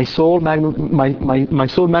 My soul magnifies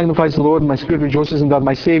the Lord, and my spirit rejoices in God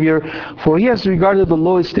my Savior, for He has regarded the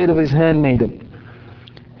low estate of His handmaiden.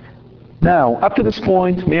 Now, up to this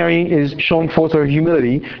point, Mary is showing forth her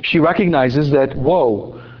humility. She recognizes that,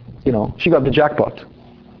 whoa, she got the jackpot.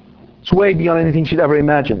 It's way beyond anything she'd ever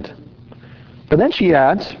imagined. But then she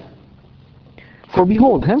adds, for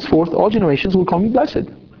behold, henceforth all generations will call me blessed.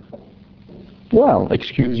 Well,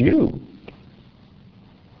 excuse you.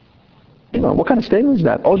 What kind of statement is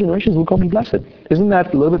that? All generations will call me blessed. Isn't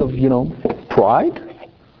that a little bit of, pride?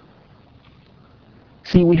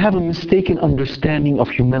 See, we have a mistaken understanding of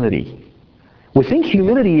humility. We think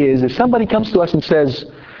humility is if somebody comes to us and says,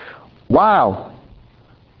 wow,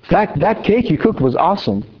 that cake you cooked was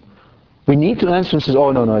awesome. We need to answer and say,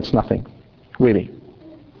 oh, no, it's nothing. Really.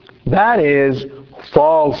 That is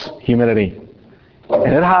false humility.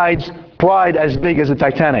 And it hides pride as big as the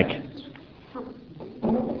Titanic.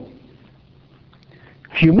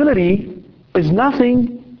 Humility is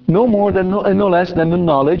nothing, no more than no less than the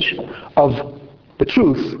knowledge of the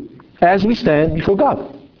truth as we stand before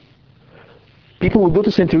God. People will go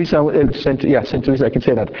to Saint Teresa, Saint Teresa, I can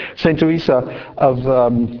say that, Saint Teresa of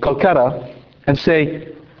Calcutta, and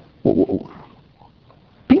say,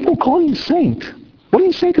 people call you saint. What do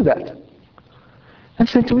you say to that? And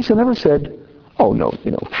Saint Teresa never said, oh no,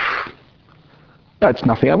 that's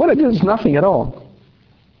nothing. What I did is nothing at all.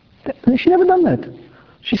 She never done that.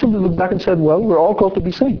 She simply looked back and said, well, we're all called to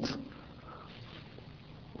be saints.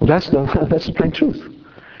 Well, that's the plain truth.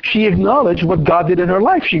 She acknowledged what God did in her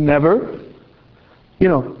life. She never,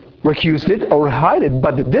 recused it or hide it.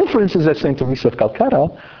 But the difference is that Saint Teresa of Calcutta,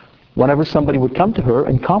 whenever somebody would come to her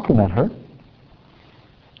and compliment her,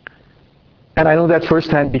 and I know that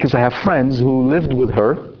firsthand because I have friends who lived with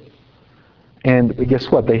her, and guess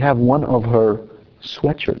what? They have one of her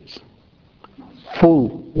sweatshirts. Full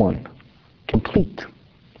one. Complete.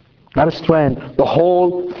 Not a strand. The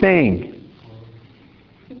whole thing.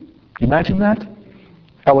 Imagine that?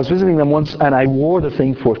 I was visiting them once and I wore the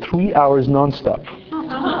thing for 3 hours non-stop.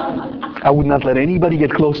 I would not let anybody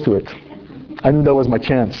get close to it. I knew that was my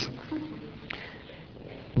chance.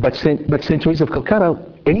 But Saint Teresa of Calcutta,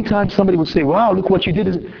 anytime somebody would say, wow, look what you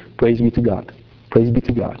did, praise be to God. Praise be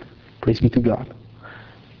to God. Praise be to God.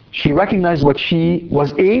 She recognized what she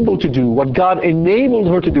was able to do, what God enabled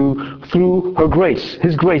her to do through her grace,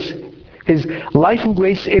 His life and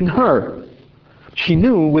grace in her. She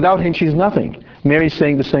knew without Him she's nothing. Mary's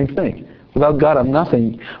saying the same thing. Without God I'm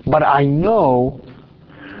nothing. But I know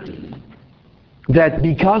that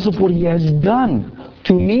because of what He has done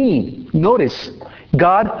to me, notice,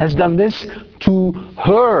 God has done this to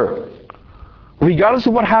her. Regardless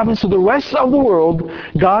of what happens to the rest of the world,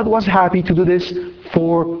 God was happy to do this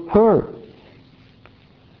for her.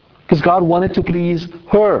 Because God wanted to please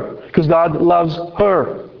her. Because God loves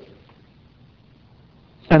her.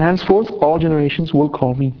 And henceforth, all generations will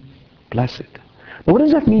call me blessed. Now, what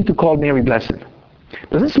does that mean to call Mary blessed?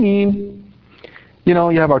 Does this mean, you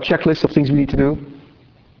have our checklist of things we need to do?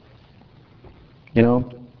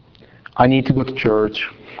 I need to go to church.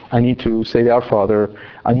 I need to say the Our Father.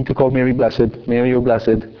 I need to call Mary blessed. Mary, you're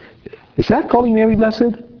blessed. Is that calling Mary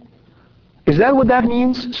blessed? Is that what that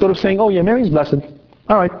means? Sort of saying, oh yeah, Mary's blessed.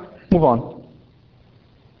 All right, move on.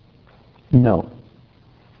 No.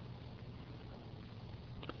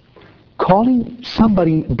 Calling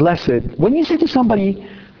somebody blessed, when you say to somebody,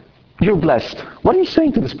 you're blessed, what are you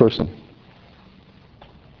saying to this person?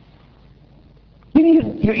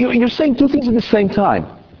 You're saying two things at the same time.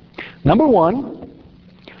 Number one,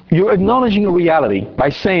 you're acknowledging a reality by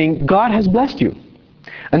saying God has blessed you.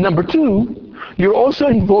 And number two, you're also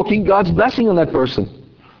invoking God's blessing on that person.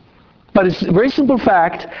 But it's a very simple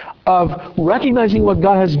fact of recognizing what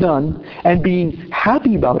God has done and being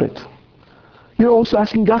happy about it. You're also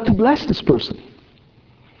asking God to bless this person.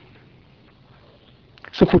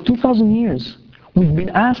 So for 2,000 years, we've been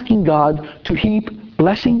asking God to heap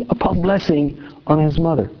blessing upon blessing on His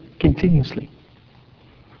mother, continuously.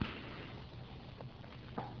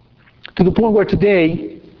 To the point where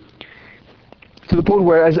today,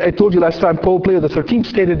 as I told you last time, Pope Leo XIII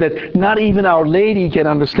stated that not even Our Lady can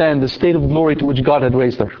understand the state of glory to which God had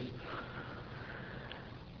raised her.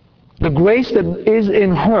 The grace that is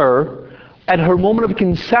in her at her moment of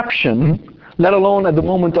conception, let alone at the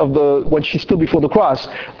moment of when she stood before the cross,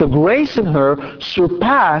 the grace in her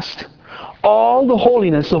surpassed all the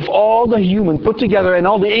holiness of all the human put together and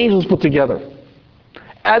all the angels put together.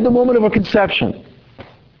 At the moment of her conception.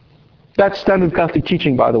 That's standard Catholic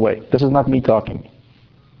teaching, by the way. This is not me talking.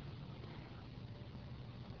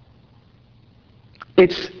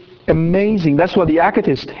 It's amazing. That's what the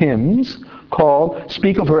Acatist hymns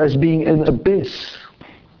speak of her as being an abyss.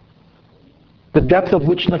 The depth of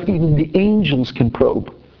which not even the angels can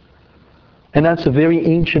probe. And that's a very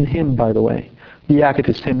ancient hymn, by the way. The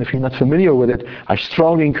Acatist hymn. If you're not familiar with it, I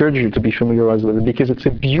strongly encourage you to be familiarized with it because it's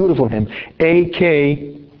a beautiful hymn.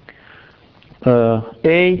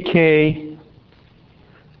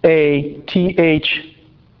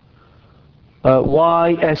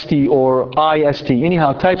 A-K-A-T-H-Y-S-T or I-S-T.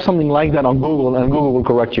 Anyhow, type something like that on Google and Google will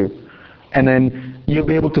correct you. And then you'll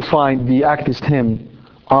be able to find the Acatist hymn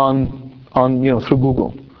through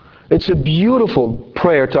Google. It's a beautiful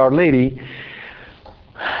prayer to Our Lady.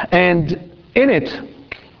 And in it,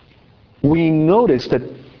 we notice that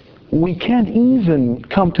we can't even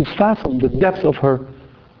come to fathom the depth of her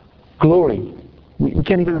glory. We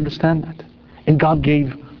can't even understand that. And God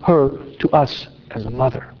gave her to us as a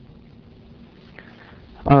mother.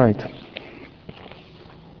 All right.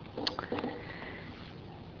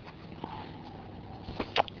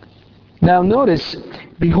 Now notice,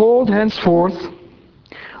 behold, henceforth,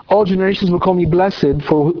 all generations will call me blessed,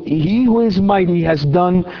 for he who is mighty has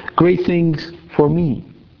done great things for me.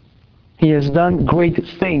 He has done great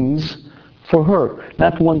things for her.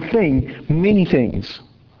 Not one thing, many things,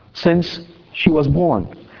 since she was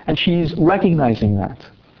born. And she's recognizing that.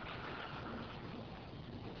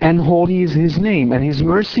 And holy is his name, and his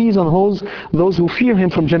mercy is on those who fear him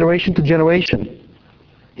from generation to generation.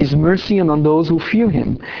 His mercy and on those who fear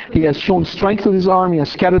him. He has shown strength to his arm. He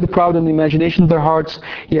has scattered the proud in the imagination of their hearts.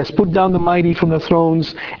 He has put down the mighty from their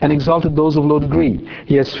thrones and exalted those of low degree.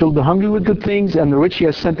 He has filled the hungry with good things, and the rich he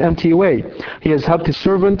has sent empty away. He has helped his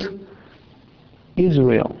servant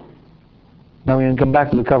Israel. Now we can come back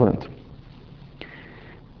to the covenant.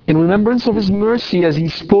 In remembrance of his mercy, as he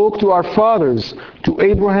spoke to our fathers, to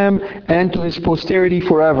Abraham and to his posterity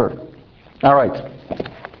forever. All right.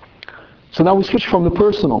 So now we switch from the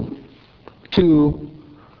personal to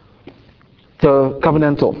the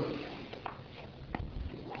covenantal.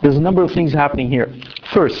 There's a number of things happening here.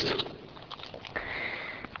 First,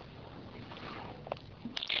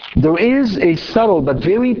 there is a subtle but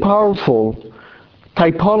very powerful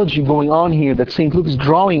typology going on here that St. Luke is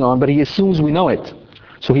drawing on, but he assumes we know it.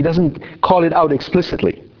 So he doesn't call it out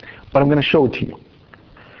explicitly. But I'm going to show it to you.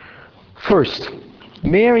 First,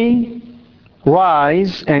 Mary,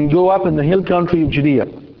 rise and go up in the hill country of Judea.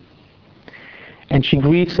 And she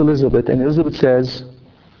greets Elizabeth, and Elizabeth says,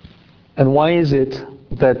 and why is it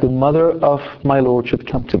that the mother of my Lord should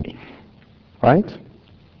come to me? Right?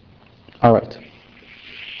 All right.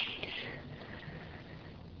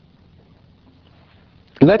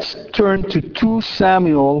 Let's turn to 2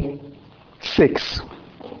 Samuel 6.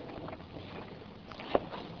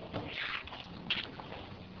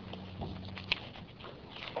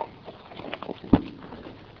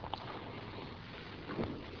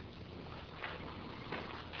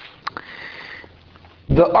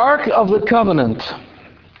 The Ark of the Covenant.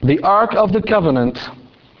 The Ark of the Covenant.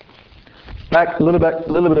 Back a little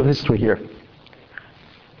bit of history here.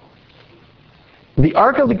 The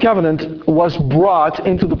Ark of the Covenant was brought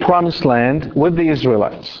into the Promised Land with the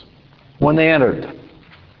Israelites when they entered.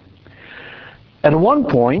 At one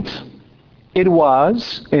point, it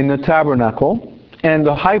was in the tabernacle, and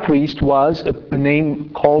the high priest was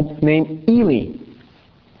named Eli.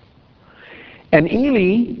 And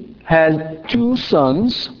Eli had 2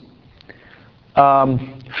 sons,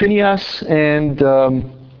 Phinehas and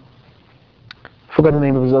forgot the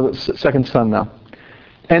name of his other second son now.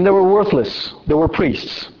 And they were worthless. They were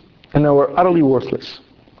priests, and they were utterly worthless.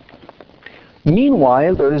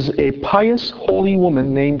 Meanwhile, there is a pious, holy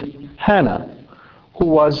woman named Hannah, who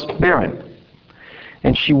was barren.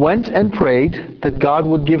 And she went and prayed that God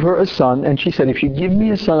would give her a son, and she said, if you give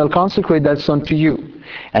me a son, I'll consecrate that son to you.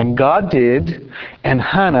 And God did, and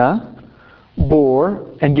Hannah bore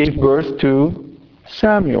and gave birth to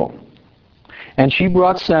Samuel. And she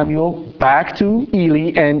brought Samuel back to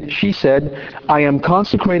Eli, and she said, I am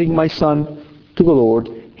consecrating my son to the Lord.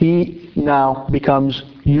 He now becomes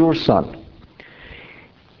your son.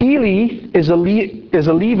 Eli is a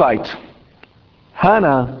Levite.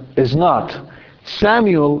 Hannah is not.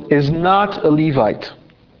 Samuel is not a Levite.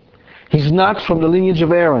 He's not from the lineage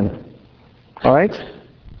of Aaron. All right?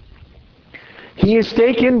 He is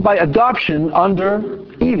taken by adoption under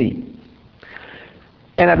Eli.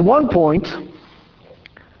 And at one point,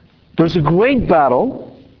 there's a great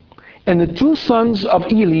battle, and the 2 sons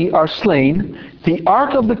of Eli are slain. The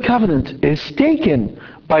Ark of the Covenant is taken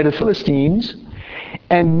by the Philistines,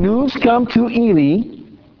 and news come to Eli,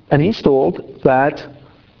 and he's told that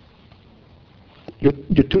your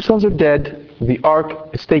 2 sons are dead, the Ark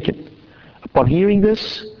is taken. Upon hearing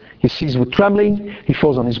this, he seized with trembling, he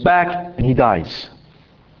falls on his back, and he dies.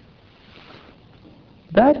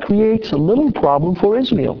 That creates a little problem for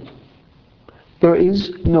Israel. There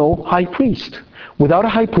is no high priest. Without a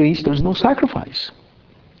high priest, there's no sacrifice.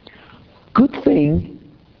 Good thing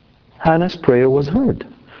Hannah's prayer was heard.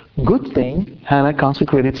 Good thing Hannah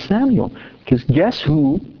consecrated Samuel. Because guess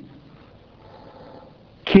who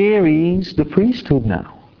carries the priesthood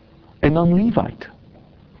now? A non-Levite.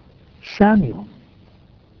 Samuel.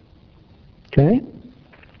 Okay?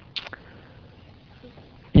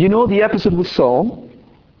 You know the episode with Saul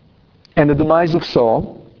and the demise of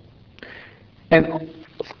Saul. And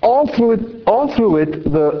all through it,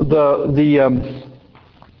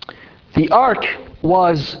 the ark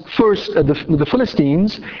was first the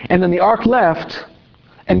Philistines, and then the ark left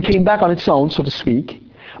and came back on its own, so to speak.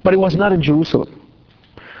 But it was not in Jerusalem.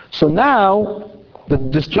 So now,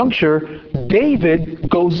 at this juncture, David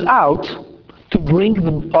goes out to bring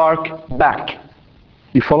the ark back.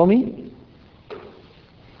 You follow me?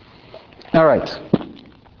 All right.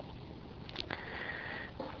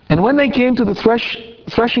 And when they came to the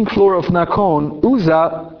threshing floor of Nakon,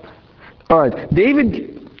 Uzzah, all right,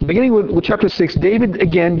 David, beginning with chapter 6, David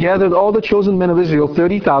again gathered all the chosen men of Israel,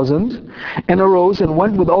 30,000, and arose and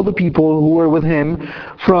went with all the people who were with him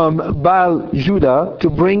from Baal Judah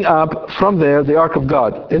to bring up from there the ark of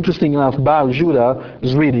God. Interesting enough, Baal Judah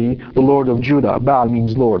is really the Lord of Judah. Baal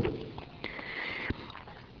means Lord.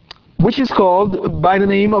 Which is called by the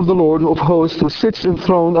name of the Lord of hosts, who sits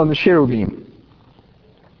enthroned on the cherubim.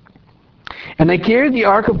 And they carried the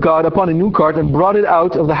ark of God upon a new cart and brought it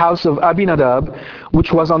out of the house of Abinadab,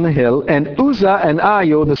 which was on the hill. And Uzzah and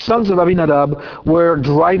Ahio, the sons of Abinadab, were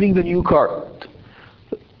driving the new cart.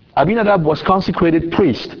 Abinadab was consecrated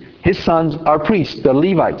priest. His sons are priests, the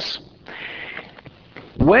Levites.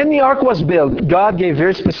 When the ark was built, God gave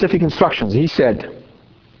very specific instructions. He said,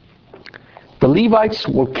 the Levites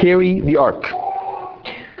will carry the ark.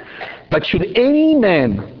 But should any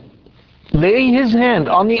man lay his hand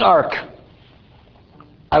on the ark,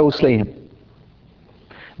 I will slay him.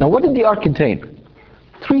 Now what did the ark contain?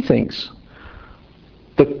 3 things.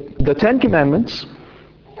 The 10 Commandments,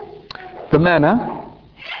 the manna,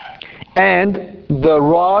 and the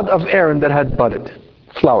rod of Aaron that had budded,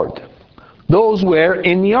 flowered. Those were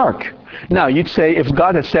in the ark. Now you'd say, if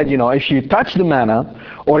God had said, if you touch the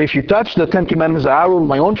manna, or if you touch the 10 Commandments, I will with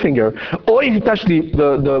my own finger, or if you touch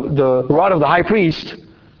the rod of the high priest,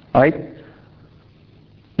 right,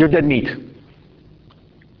 you're dead meat.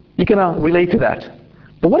 You cannot relate to that.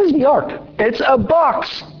 But what is the ark? It's a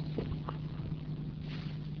box.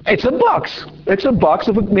 It's a box. It's a box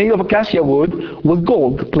made of acacia wood with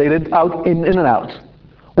gold plated out in and out.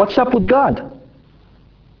 What's up with God?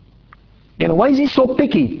 Why is he so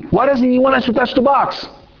picky? Why doesn't he want us to touch the box?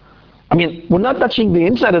 I mean, we're not touching the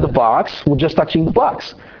inside of the box. We're just touching the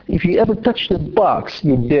box. If you ever touch the box,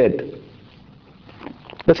 you're dead.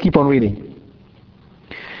 Let's keep on reading.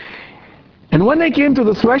 And when they came to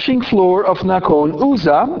the threshing floor of Nakon,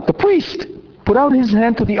 Uzzah, the priest, put out his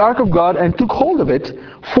hand to the ark of God and took hold of it,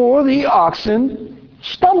 for the oxen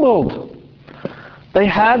stumbled. They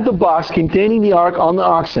had the box containing the ark on the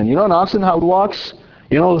oxen. You know an oxen, how it walks?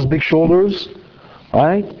 Those big shoulders,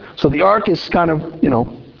 right? So the ark is kind of,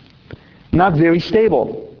 not very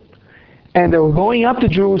stable. And they were going up to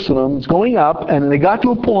Jerusalem, it's going up, and they got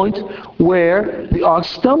to a point where the ox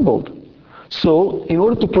stumbled. So, in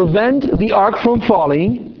order to prevent the ark from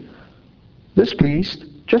falling, this priest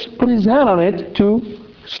just put his hand on it to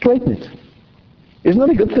straighten it. Isn't that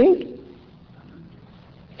a good thing?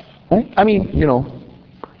 Right? I mean, you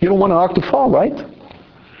don't want an ark to fall, right?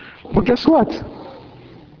 Well, guess what?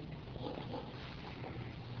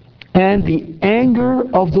 And the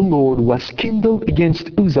anger of the Lord was kindled against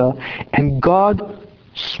Uzzah, and God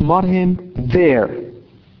smote him there,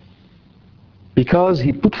 because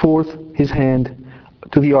he put forth his hand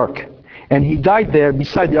to the ark. And he died there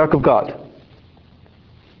beside the ark of God.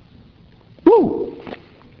 Woo!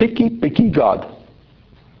 Picky God.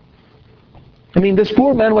 I mean, this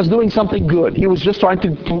poor man was doing something good. He was just trying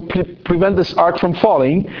to prevent this ark from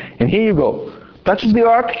falling. And here you go. Touches the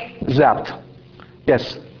ark, zapped.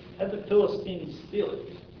 Yes? Had the Philistines steal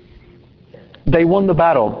it? They won the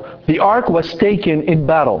battle. The ark was taken in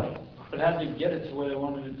battle. But how did they get it to where they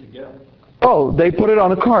wanted it to go? Oh, they put it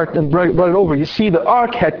on a cart and brought it over. You see, the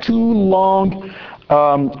ark had 2 long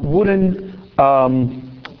wooden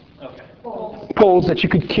poles that you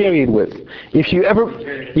could carry it with. If you've ever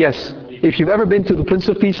been to the Prince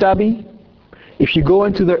of Peace Abbey, if you go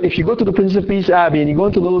to the Prince of Peace Abbey and you go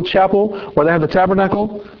into the little chapel where they have the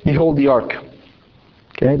tabernacle, behold the ark.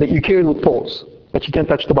 Okay, that you carry with poles, but you can't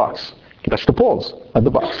touch the box. You can touch the poles, not the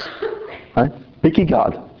box. Right? Picky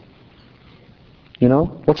God.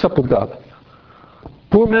 What's up with God?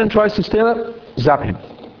 Poor man tries to steal it, zap him.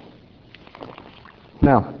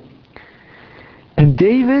 Now, and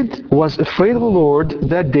David was afraid of the Lord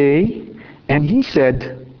that day, and he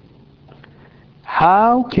said,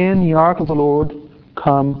 how can the ark of the Lord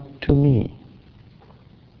come to me?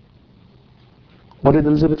 What did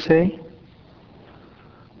Elizabeth say?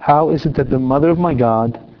 How is it that the mother of my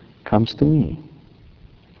God comes to me?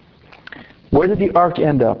 Where did the ark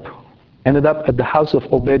end up? Ended up at the house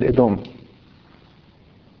of Obed-Edom.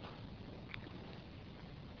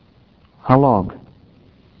 How long?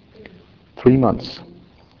 3 months.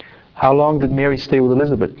 How long did Mary stay with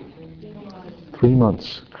Elizabeth? 3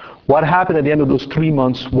 months. What happened at the end of those 3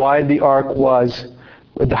 months while the ark was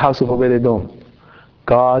at the house of Obed-Edom?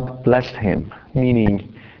 God blessed him,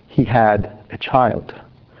 meaning he had a child.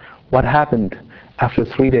 What happened after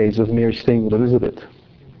 3 days of Mary staying with Elizabeth?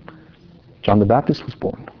 John the Baptist was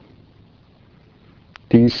born.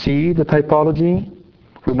 Do you see the typology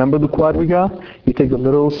Remember the quadriga? You take the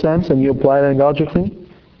literal sense and you apply it analogically.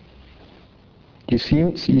 You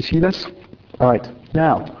see this? All right.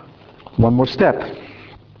 Now, one more step.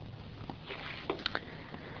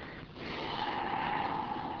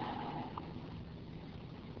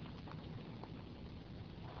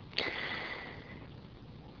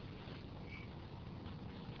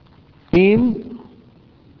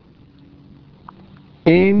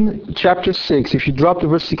 In chapter 6, if you drop to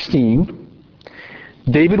verse 16,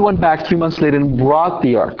 David went back 3 months later and brought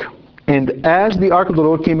the ark. And as the ark of the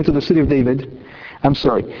Lord came into the city of David,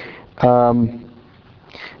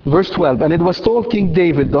 verse 12, and it was told King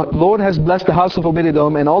David, the Lord has blessed the house of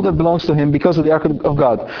Obed-Edom and all that belongs to him because of the ark of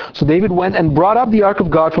God. So David went and brought up the ark of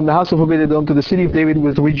God from the house of Obed-Edom to the city of David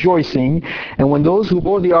with rejoicing. And when those who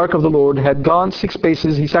bore the ark of the Lord had gone 6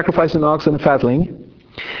 paces, he sacrificed an ox and a fatling.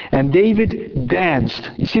 And David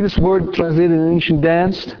danced. You see this word translated in English,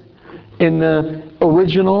 danced? In the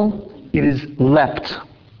original, it is leapt.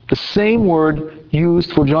 The same word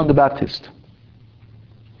used for John the Baptist.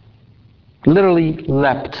 Literally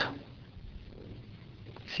leapt.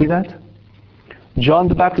 See that? John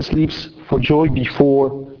the Baptist leaps for joy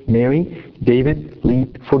before Mary. David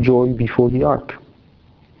leaped for joy before the ark.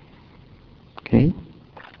 Okay?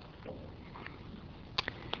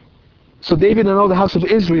 So David and all the house of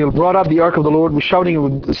Israel brought up the ark of the Lord with shouting and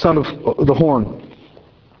with the sound of the horn.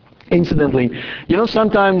 Incidentally, you know,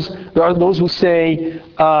 sometimes there are those who say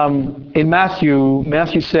in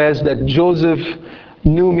Matthew says that Joseph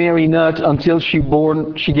knew Mary not until she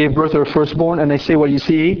gave birth to her firstborn, and they say, well, you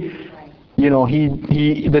see, you know,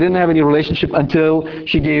 they didn't have any relationship until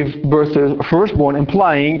she gave birth to her firstborn,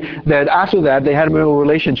 implying that after that they had a marital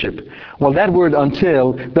relationship. Well, that word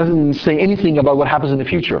 "until" doesn't say anything about what happens in the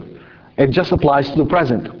future. It just applies to the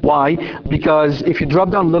present. Why? Because if you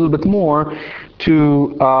drop down a little bit more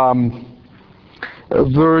to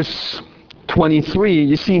verse 23,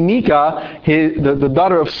 you see Micah, the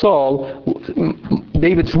daughter of Saul,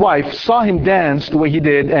 David's wife, saw him dance the way he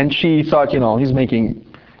did, and she thought, he's making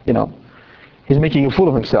a fool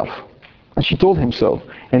of himself. And she told him so.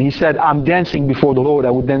 And he said, I'm dancing before the Lord.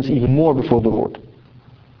 I would dance even more before the Lord.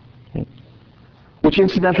 Okay. Which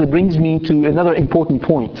incidentally brings me to another important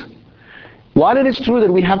point. While it is true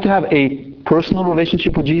that we have to have a personal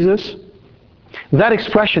relationship with Jesus, that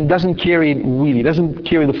expression doesn't carry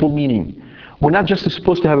the full meaning. We're not just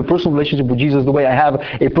supposed to have a personal relationship with Jesus the way I have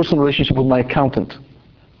a personal relationship with my accountant.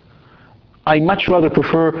 I much rather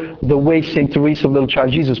prefer the way St. Teresa of Little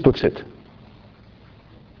Child Jesus puts it.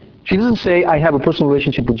 She doesn't say, I have a personal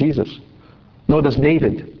relationship with Jesus. Nor does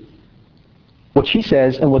David. What she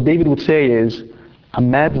says, and what David would say is,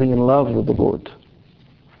 I'm madly in love with the Lord.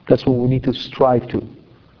 That's what we need to strive to.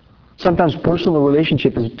 Sometimes personal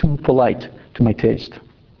relationship is too polite to my taste.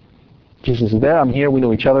 Jesus is there, I'm here, we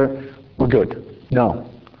know each other, we're good. No.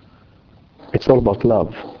 It's all about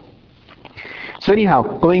love. So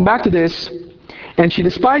anyhow, going back to this, and she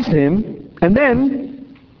despised him, and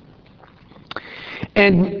then,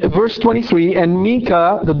 and verse 23, and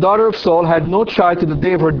Micah, the daughter of Saul, had no child to the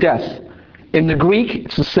day of her death. In the Greek,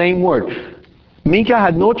 it's the same word. Micah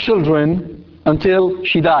had no children until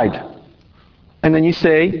she died. And then you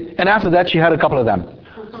say, and after that she had a couple of them.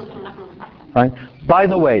 Right? By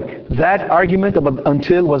the way, that argument about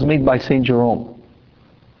until was made by St. Jerome,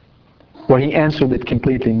 where he answered it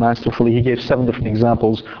completely masterfully. He gave 7 different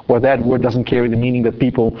examples where that word doesn't carry the meaning that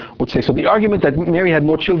people would say. So the argument that Mary had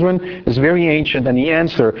more children is very ancient, and the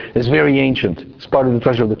answer is very ancient. It's part of the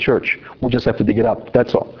treasure of the church. We'll just have to dig it up.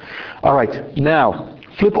 That's all. All right. Now,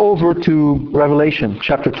 flip over to Revelation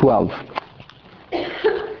chapter 12.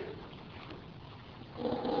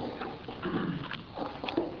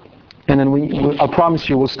 And then I promise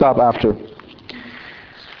you we'll stop after.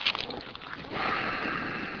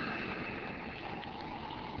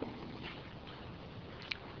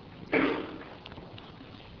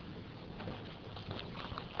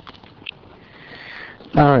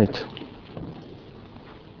 All right.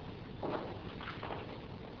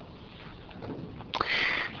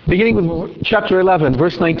 Beginning with chapter 11,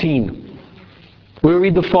 verse 19. We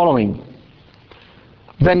read the following.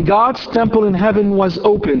 Then God's temple in heaven was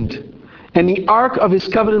opened, and the ark of his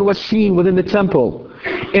covenant was seen within the temple.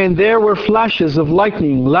 And there were flashes of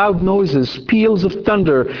lightning, loud noises, peals of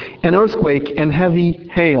thunder, an earthquake, and heavy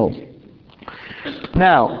hail.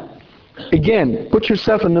 Now, again, put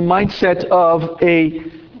yourself in the mindset of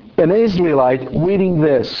an Israelite reading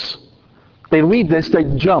this. They read this, they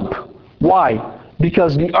jump. Why?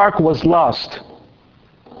 Because the ark was lost.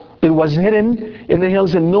 It was hidden in the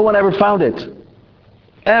hills and no one ever found it.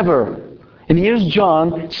 Ever. And here's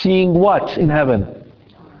John seeing what in heaven?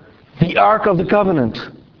 The Ark of the Covenant.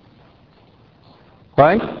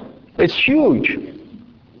 Right? It's huge.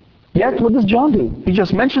 Yet, what does John do? He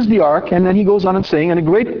just mentions the ark, and then he goes on and saying, and a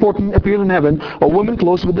great portent appeared in heaven, a woman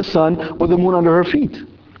clothed with the sun, with the moon under her feet.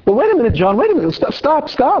 Well, wait a minute, John, wait a minute. Stop.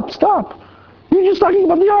 You're just talking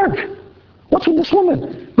about the ark. What's with this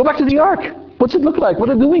woman? Go back to the ark. What's it look like? What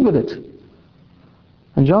are they doing with it?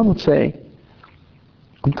 And John would say,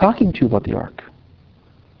 I'm talking to you about the ark.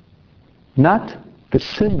 Not the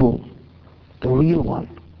symbol, the real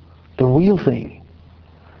one, the real thing.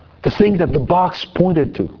 The thing that the box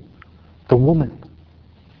pointed to. The woman.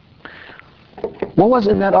 What was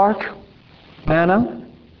in that ark? Manna?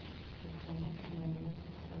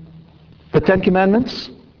 The Ten Commandments?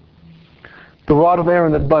 The rod of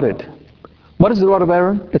Aaron that budded. What is the rod of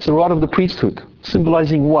Aaron? It's the rod of the priesthood.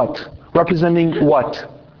 Symbolizing what? Representing what?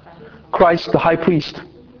 Christ, the high priest.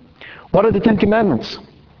 What are the Ten Commandments?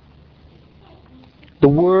 The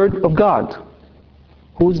Word of God.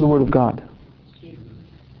 Who is the Word of God?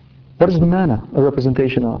 What is the manna a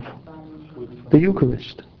representation of? The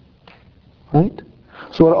Eucharist. Right?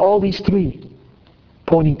 So what are all these three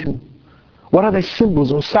pointing to? What are they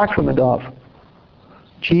symbols or sacrament of?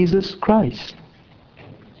 Jesus Christ.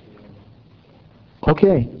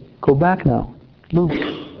 Okay, go back now. Luke.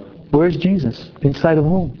 Where's Jesus? Inside of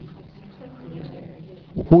whom?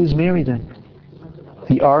 Who is Mary then?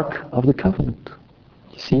 The Ark of the Covenant.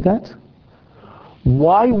 You see that?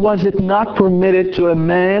 Why was it not permitted to a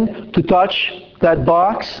man to touch that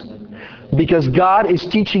box? Because God is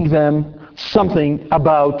teaching them something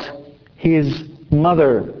about His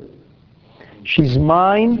mother. She's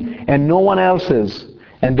mine and no one else's.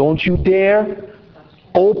 And don't you dare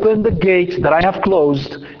open the gate that I have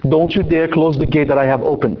closed. Don't you dare close the gate that I have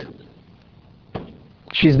opened.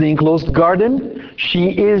 She's the enclosed garden.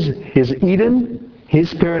 She is His Eden,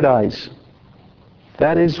 His paradise.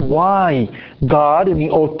 That is why God in the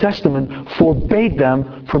Old Testament forbade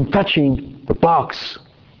them from touching the box.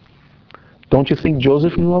 Don't you think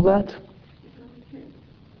Joseph knew of that?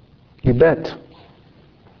 You bet.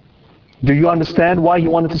 Do you understand why he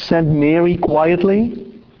wanted to send Mary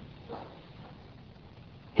quietly?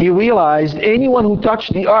 He realized anyone who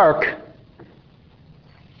touched the ark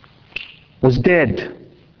was dead.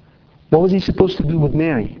 What was he supposed to do with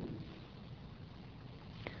Mary?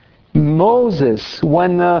 Moses,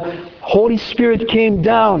 when the Holy Spirit came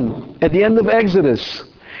down at the end of Exodus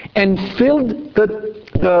and filled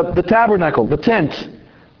the tabernacle, the tent,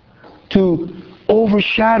 to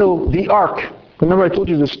overshadow the ark. Remember I told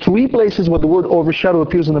you there's three places where the word overshadow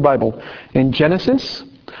appears in the Bible. In Genesis,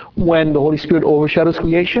 when the Holy Spirit overshadows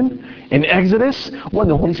creation. In Exodus, when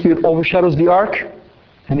the Holy Spirit overshadows the ark.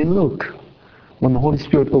 And in Luke, when the Holy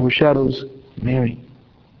Spirit overshadows Mary.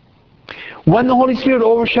 When the Holy Spirit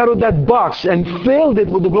overshadowed that box and filled it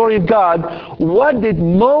with the glory of God, what did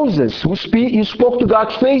Moses, who spoke to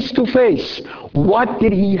God face to face, what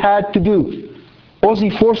did he have to do? What was he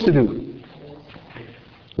forced to do?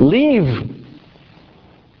 Leave.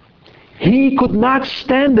 He could not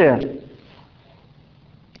stand there.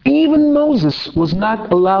 Even Moses was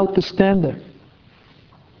not allowed to stand there.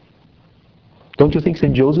 Don't you think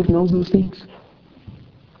St. Joseph knows those things?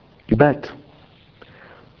 You bet.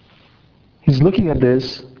 He's looking at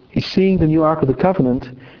this. He's seeing the new Ark of the Covenant.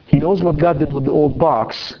 He knows what God did with the old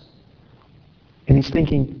box. And he's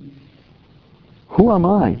thinking, who am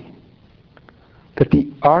I that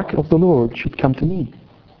the Ark of the Lord should come to me?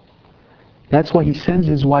 That's why he sends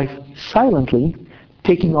his wife silently,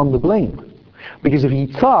 taking on the blame. Because if he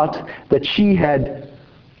thought that she had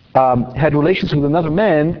relations with another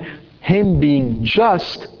man, him being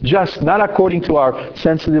just not according to our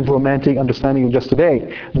sensitive, romantic understanding of just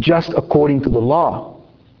today, just according to the law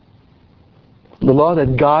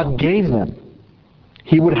that God gave them,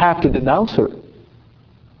 he would have to denounce her.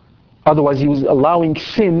 Otherwise, he was allowing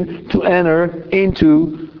sin to enter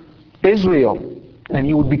into Israel, and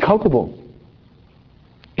he would be culpable.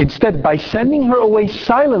 Instead, by sending her away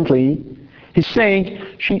silently, he's saying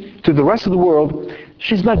to the rest of the world,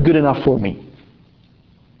 she's not good enough for me.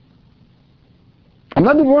 I'm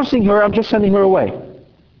not divorcing her, I'm just sending her away.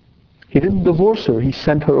 He didn't divorce her, he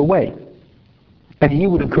sent her away. And he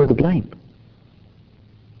would incur the blame.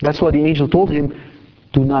 That's why the angel told him,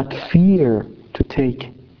 do not fear to take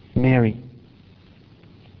Mary.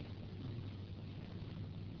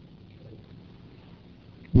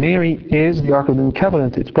 Mary is the Ark of the New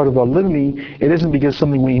Covenant. It's part of our litany. It isn't because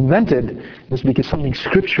something we invented. It's because something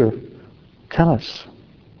Scripture tells us.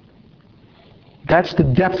 That's the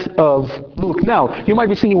depth of Luke. Now, you might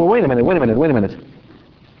be thinking, well, wait a minute.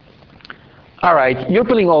 All right, you're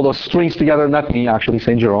putting all those strings together, not me, actually,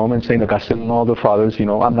 St. Jerome and St. Augustine and all the fathers,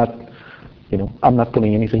 I'm not I'm not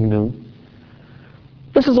putting anything new.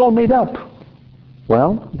 This is all made up.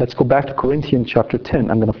 Well, let's go back to Corinthians chapter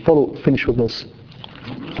 10. I'm going to finish with this.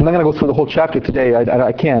 I'm not going to go through the whole chapter today.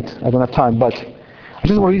 I can't. I don't have time. But I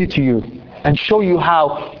just want to read it to you and show you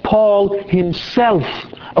how Paul himself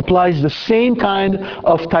applies the same kind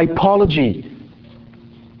of typology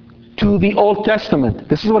to the Old Testament.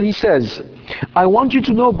 This is what he says. I want you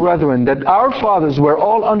to know, brethren, that our fathers were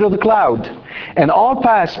all under the cloud, and all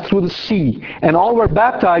passed through the sea, and all were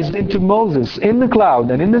baptized into Moses in the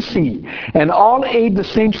cloud and in the sea, and all ate the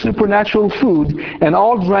same supernatural food, and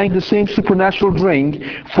all drank the same supernatural drink,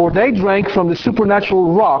 for they drank from the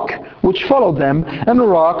supernatural rock which followed them, and the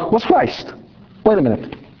rock was Christ. Wait a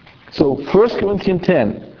minute. So 1 Corinthians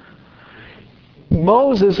 10.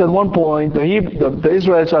 Moses, at one point, the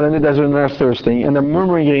Israelites are in the desert and they're thirsty, and they're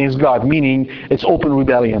murmuring against God, meaning it's open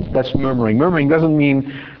rebellion. That's murmuring. Murmuring doesn't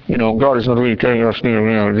mean, God is not really telling us,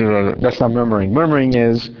 that's not murmuring. Murmuring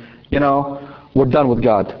is, we're done with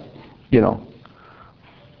God.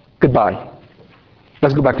 Goodbye.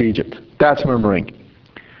 Let's go back to Egypt. That's murmuring.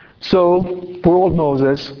 So, poor old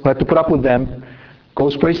Moses, who had to put up with them,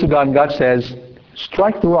 goes prays to God, and God says,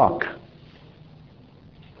 strike the rock,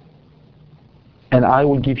 and I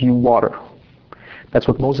will give you water. That's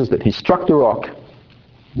what Moses did. He struck the rock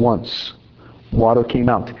once. Water came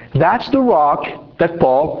out. That's the rock that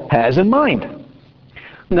Paul has in mind.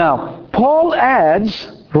 Now, Paul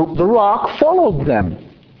adds, the rock followed them.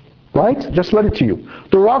 Right? Just read it to you.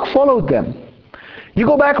 The rock followed them. You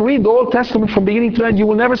go back, read the Old Testament from beginning to end, you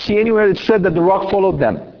will never see anywhere it said that the rock followed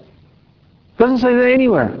them. It doesn't say that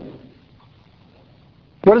anywhere.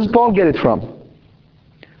 Where does Paul get it from?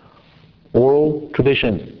 Oral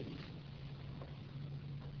tradition.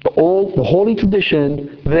 The holy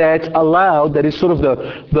tradition that is sort of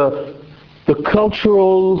the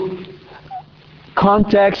cultural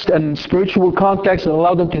context and spiritual context that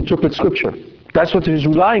allowed them to interpret Scripture. That's what he's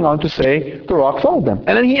relying on to say the rock followed them.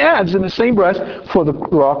 And then he adds in the same breath, for the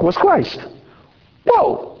rock was Christ.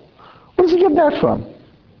 Whoa! Where does he get that from?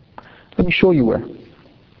 Let me show you where.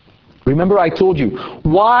 Remember I told you,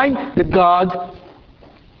 why did God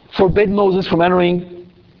forbid Moses from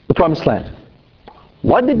entering the Promised Land?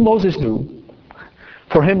 What did Moses do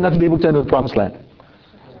for him not to be able to enter the Promised Land?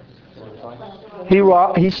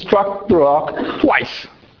 He struck the rock twice.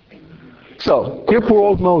 So, here poor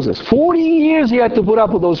old Moses. 40 years he had to put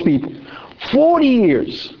up with those people. 40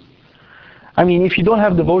 years. I mean, if you don't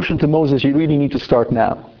have devotion to Moses, you really need to start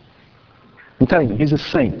now. I'm telling you, he's a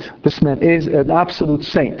saint. This man is an absolute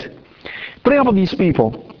saint. Putting up with these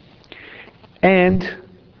people, and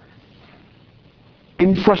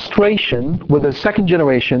in frustration with the second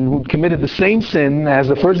generation who committed the same sin as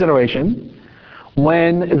the first generation,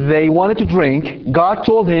 when they wanted to drink, God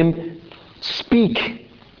told him, speak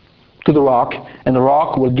to the rock, and the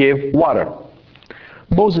rock will give water.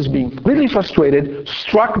 Moses, being really frustrated,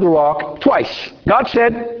 struck the rock twice. God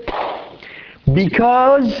said,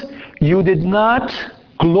 because you did not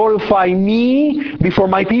glorify me before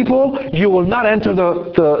my people, you will not enter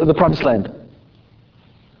the Promised Land.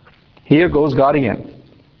 Here goes God again.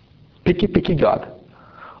 Picky God.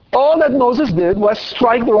 All that Moses did was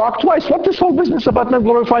strike the rock twice. What's this whole business about not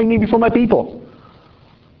glorifying me before my people?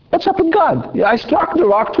 What's up with God? I struck the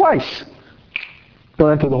rock twice.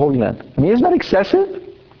 Don't enter the Holy Land. I mean, isn't that excessive?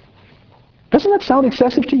 Doesn't that sound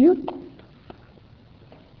excessive to you?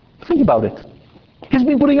 Think about it. He's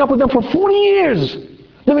been putting up with them for 40 years,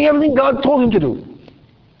 doing everything God told him to do.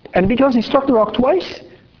 And because he struck the rock twice,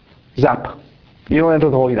 zap. You don't enter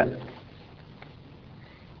the Holy Land.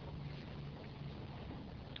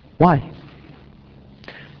 Why?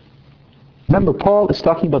 Remember, Paul is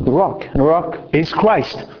talking about the rock, and the rock is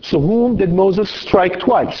Christ. So whom did Moses strike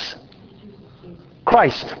twice?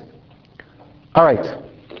 Christ. All right.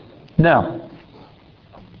 Now,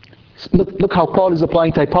 look how Paul is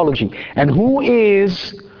applying typology. And who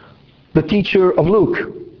is the teacher of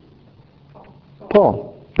Luke? Paul.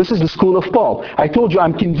 This is the school of Paul. I told you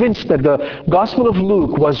I'm convinced that the Gospel of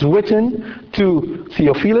Luke was written to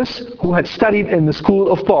Theophilus, who had studied in the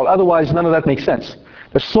school of Paul. Otherwise, none of that makes sense.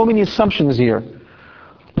 There's so many assumptions here.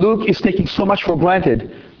 Luke is taking so much for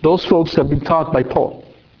granted. Those folks have been taught by Paul.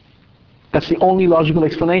 That's the only logical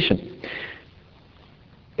explanation.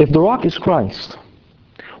 If the rock is Christ,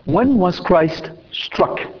 when was Christ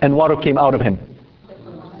struck and water came out of him?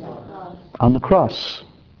 On the cross.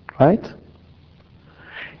 Right?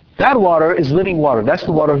 That water is living water. That's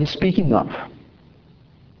the water he's speaking of.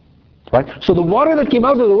 Right? So the water that came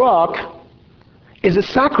out of the rock is a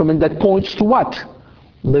sacrament that points to what?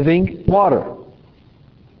 Living water.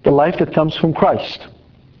 The life that comes from Christ.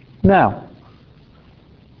 Now,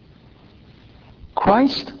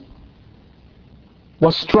 Christ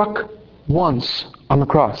was struck once on the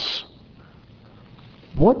cross.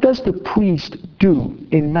 What does the priest do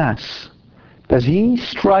in Mass? Does he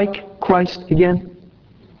strike Christ again?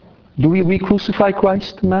 Do we re-crucify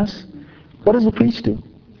Christ in Mass? What does the priest do?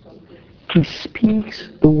 He speaks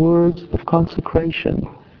the words of consecration,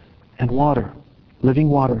 and water, living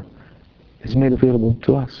water, is made available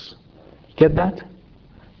to us. Get that?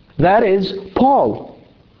 That is Paul.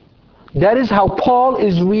 That is how Paul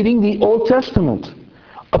is reading the Old Testament,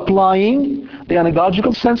 applying the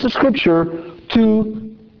anagogical sense of Scripture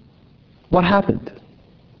to what happened.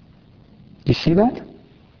 You see that?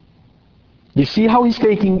 You see how he's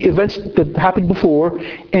taking events that happened before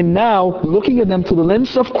and now looking at them through the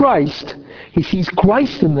lens of Christ. He sees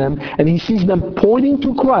Christ in them and he sees them pointing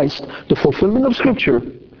to Christ, the fulfillment of Scripture,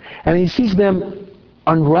 and he sees them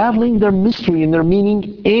unraveling their mystery and their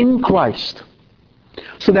meaning in Christ.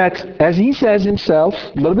 So that, as he says himself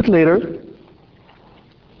a little bit later,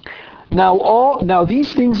 now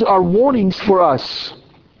these things are warnings for us.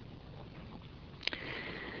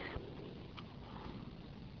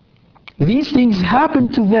 These things happen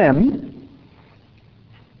to them.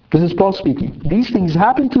 This is Paul speaking. These things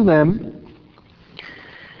happen to them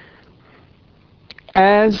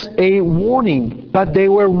as a warning, but they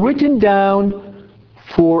were written down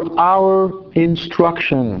for our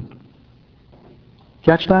instruction.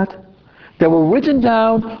 Catch that? They were written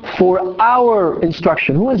down for our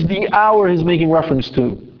instruction. Who is the our he's making reference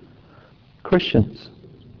to? Christians.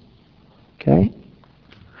 Okay?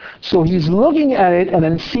 So he's looking at it and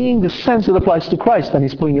then seeing the sense that applies to Christ, and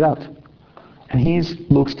he's pulling it out. And he's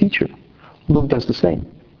Luke's teacher. Luke does the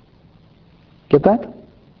same. Get that?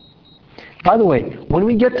 By the way, when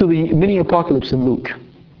we get to the mini-apocalypse in Luke,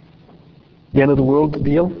 the end of the world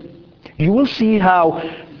deal, you will see how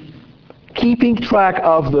keeping track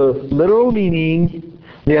of the literal meaning,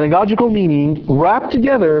 the anagogical meaning, wrapped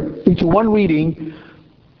together into one reading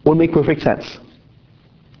will make perfect sense.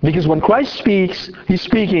 Because when Christ speaks, he's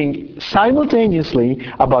speaking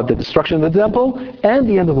simultaneously about the destruction of the temple and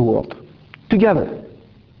the end of the world, together.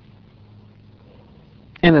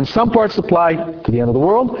 And then some parts apply to the end of the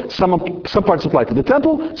world, some parts apply to the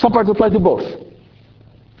temple, some parts apply to both.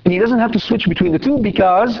 And he doesn't have to switch between the two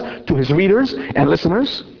because to his readers and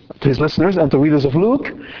listeners, to his listeners and to readers of Luke,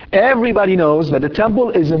 everybody knows that the temple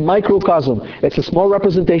is a microcosm. It's a small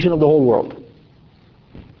representation of the whole world.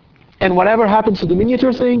 And whatever happens to the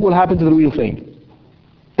miniature thing will happen to the real thing.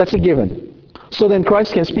 That's a given. So then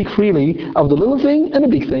Christ can speak freely of the little thing and the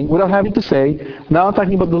big thing without having to say, now I'm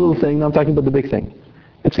talking about the little thing, now I'm talking about the big thing.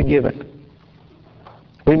 It's a given.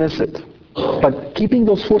 We miss it. But keeping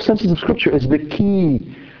those four senses of Scripture is the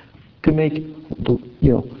key to make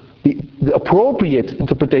the appropriate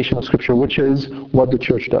interpretation of Scripture, which is what the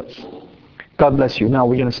church does. God bless you. Now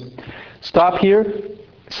we're going to stop here,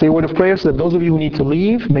 say a word of prayer so that those of you who need to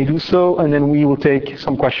leave may do so, and then we will take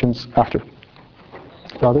some questions after.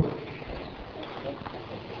 Father?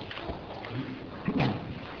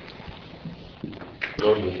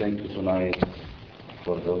 Lord, we thank you tonight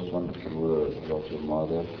for those wonderful words about your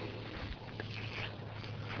mother.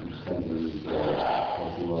 Understanding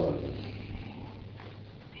what you are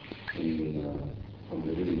from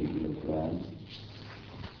the beginning in the plan,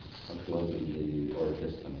 what was in the Old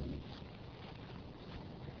Testament,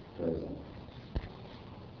 present,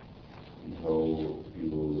 and how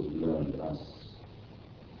you learned us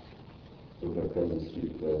through her presence,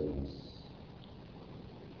 sweet presence,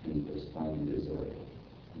 in this time in Israel,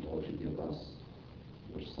 and how she gave us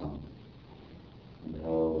your Son, and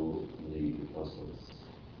how the apostles,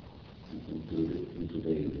 and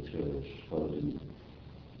today the church, following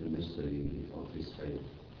the mystery of His faith.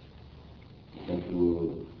 Thank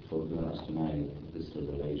you for giving us tonight these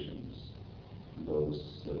revelations, those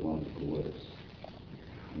wonderful words.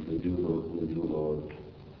 And with you, Lord,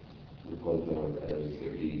 we call her as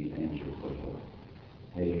the angel for her.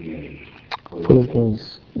 Hail Mary, Full of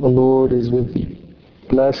grace, the Lord is with thee.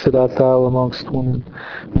 Blessed art thou amongst women.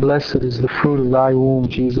 Blessed is the fruit of thy womb,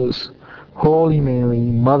 Jesus. Holy Mary,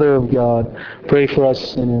 Mother of God, pray for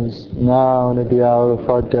us sinners, now and at the hour of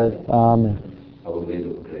our death. Amen. Our Lady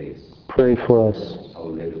of Grace, pray for us. Our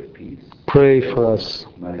Lady of Peace, Pray for us.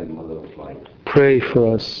 Mary, Mother of Light, Pray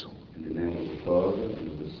for us. in the name of the Father,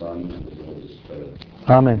 and of the Son, and of the Holy Spirit.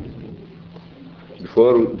 Amen.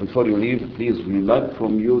 Before you leave, please, we'd like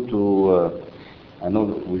from you to, I know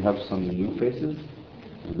that we have some new faces.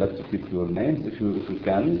 We'd like to keep your names, if you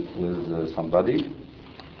can, with somebody,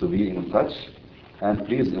 to be in touch. And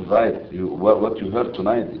please invite you. What you heard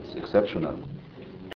tonight, it's exceptional.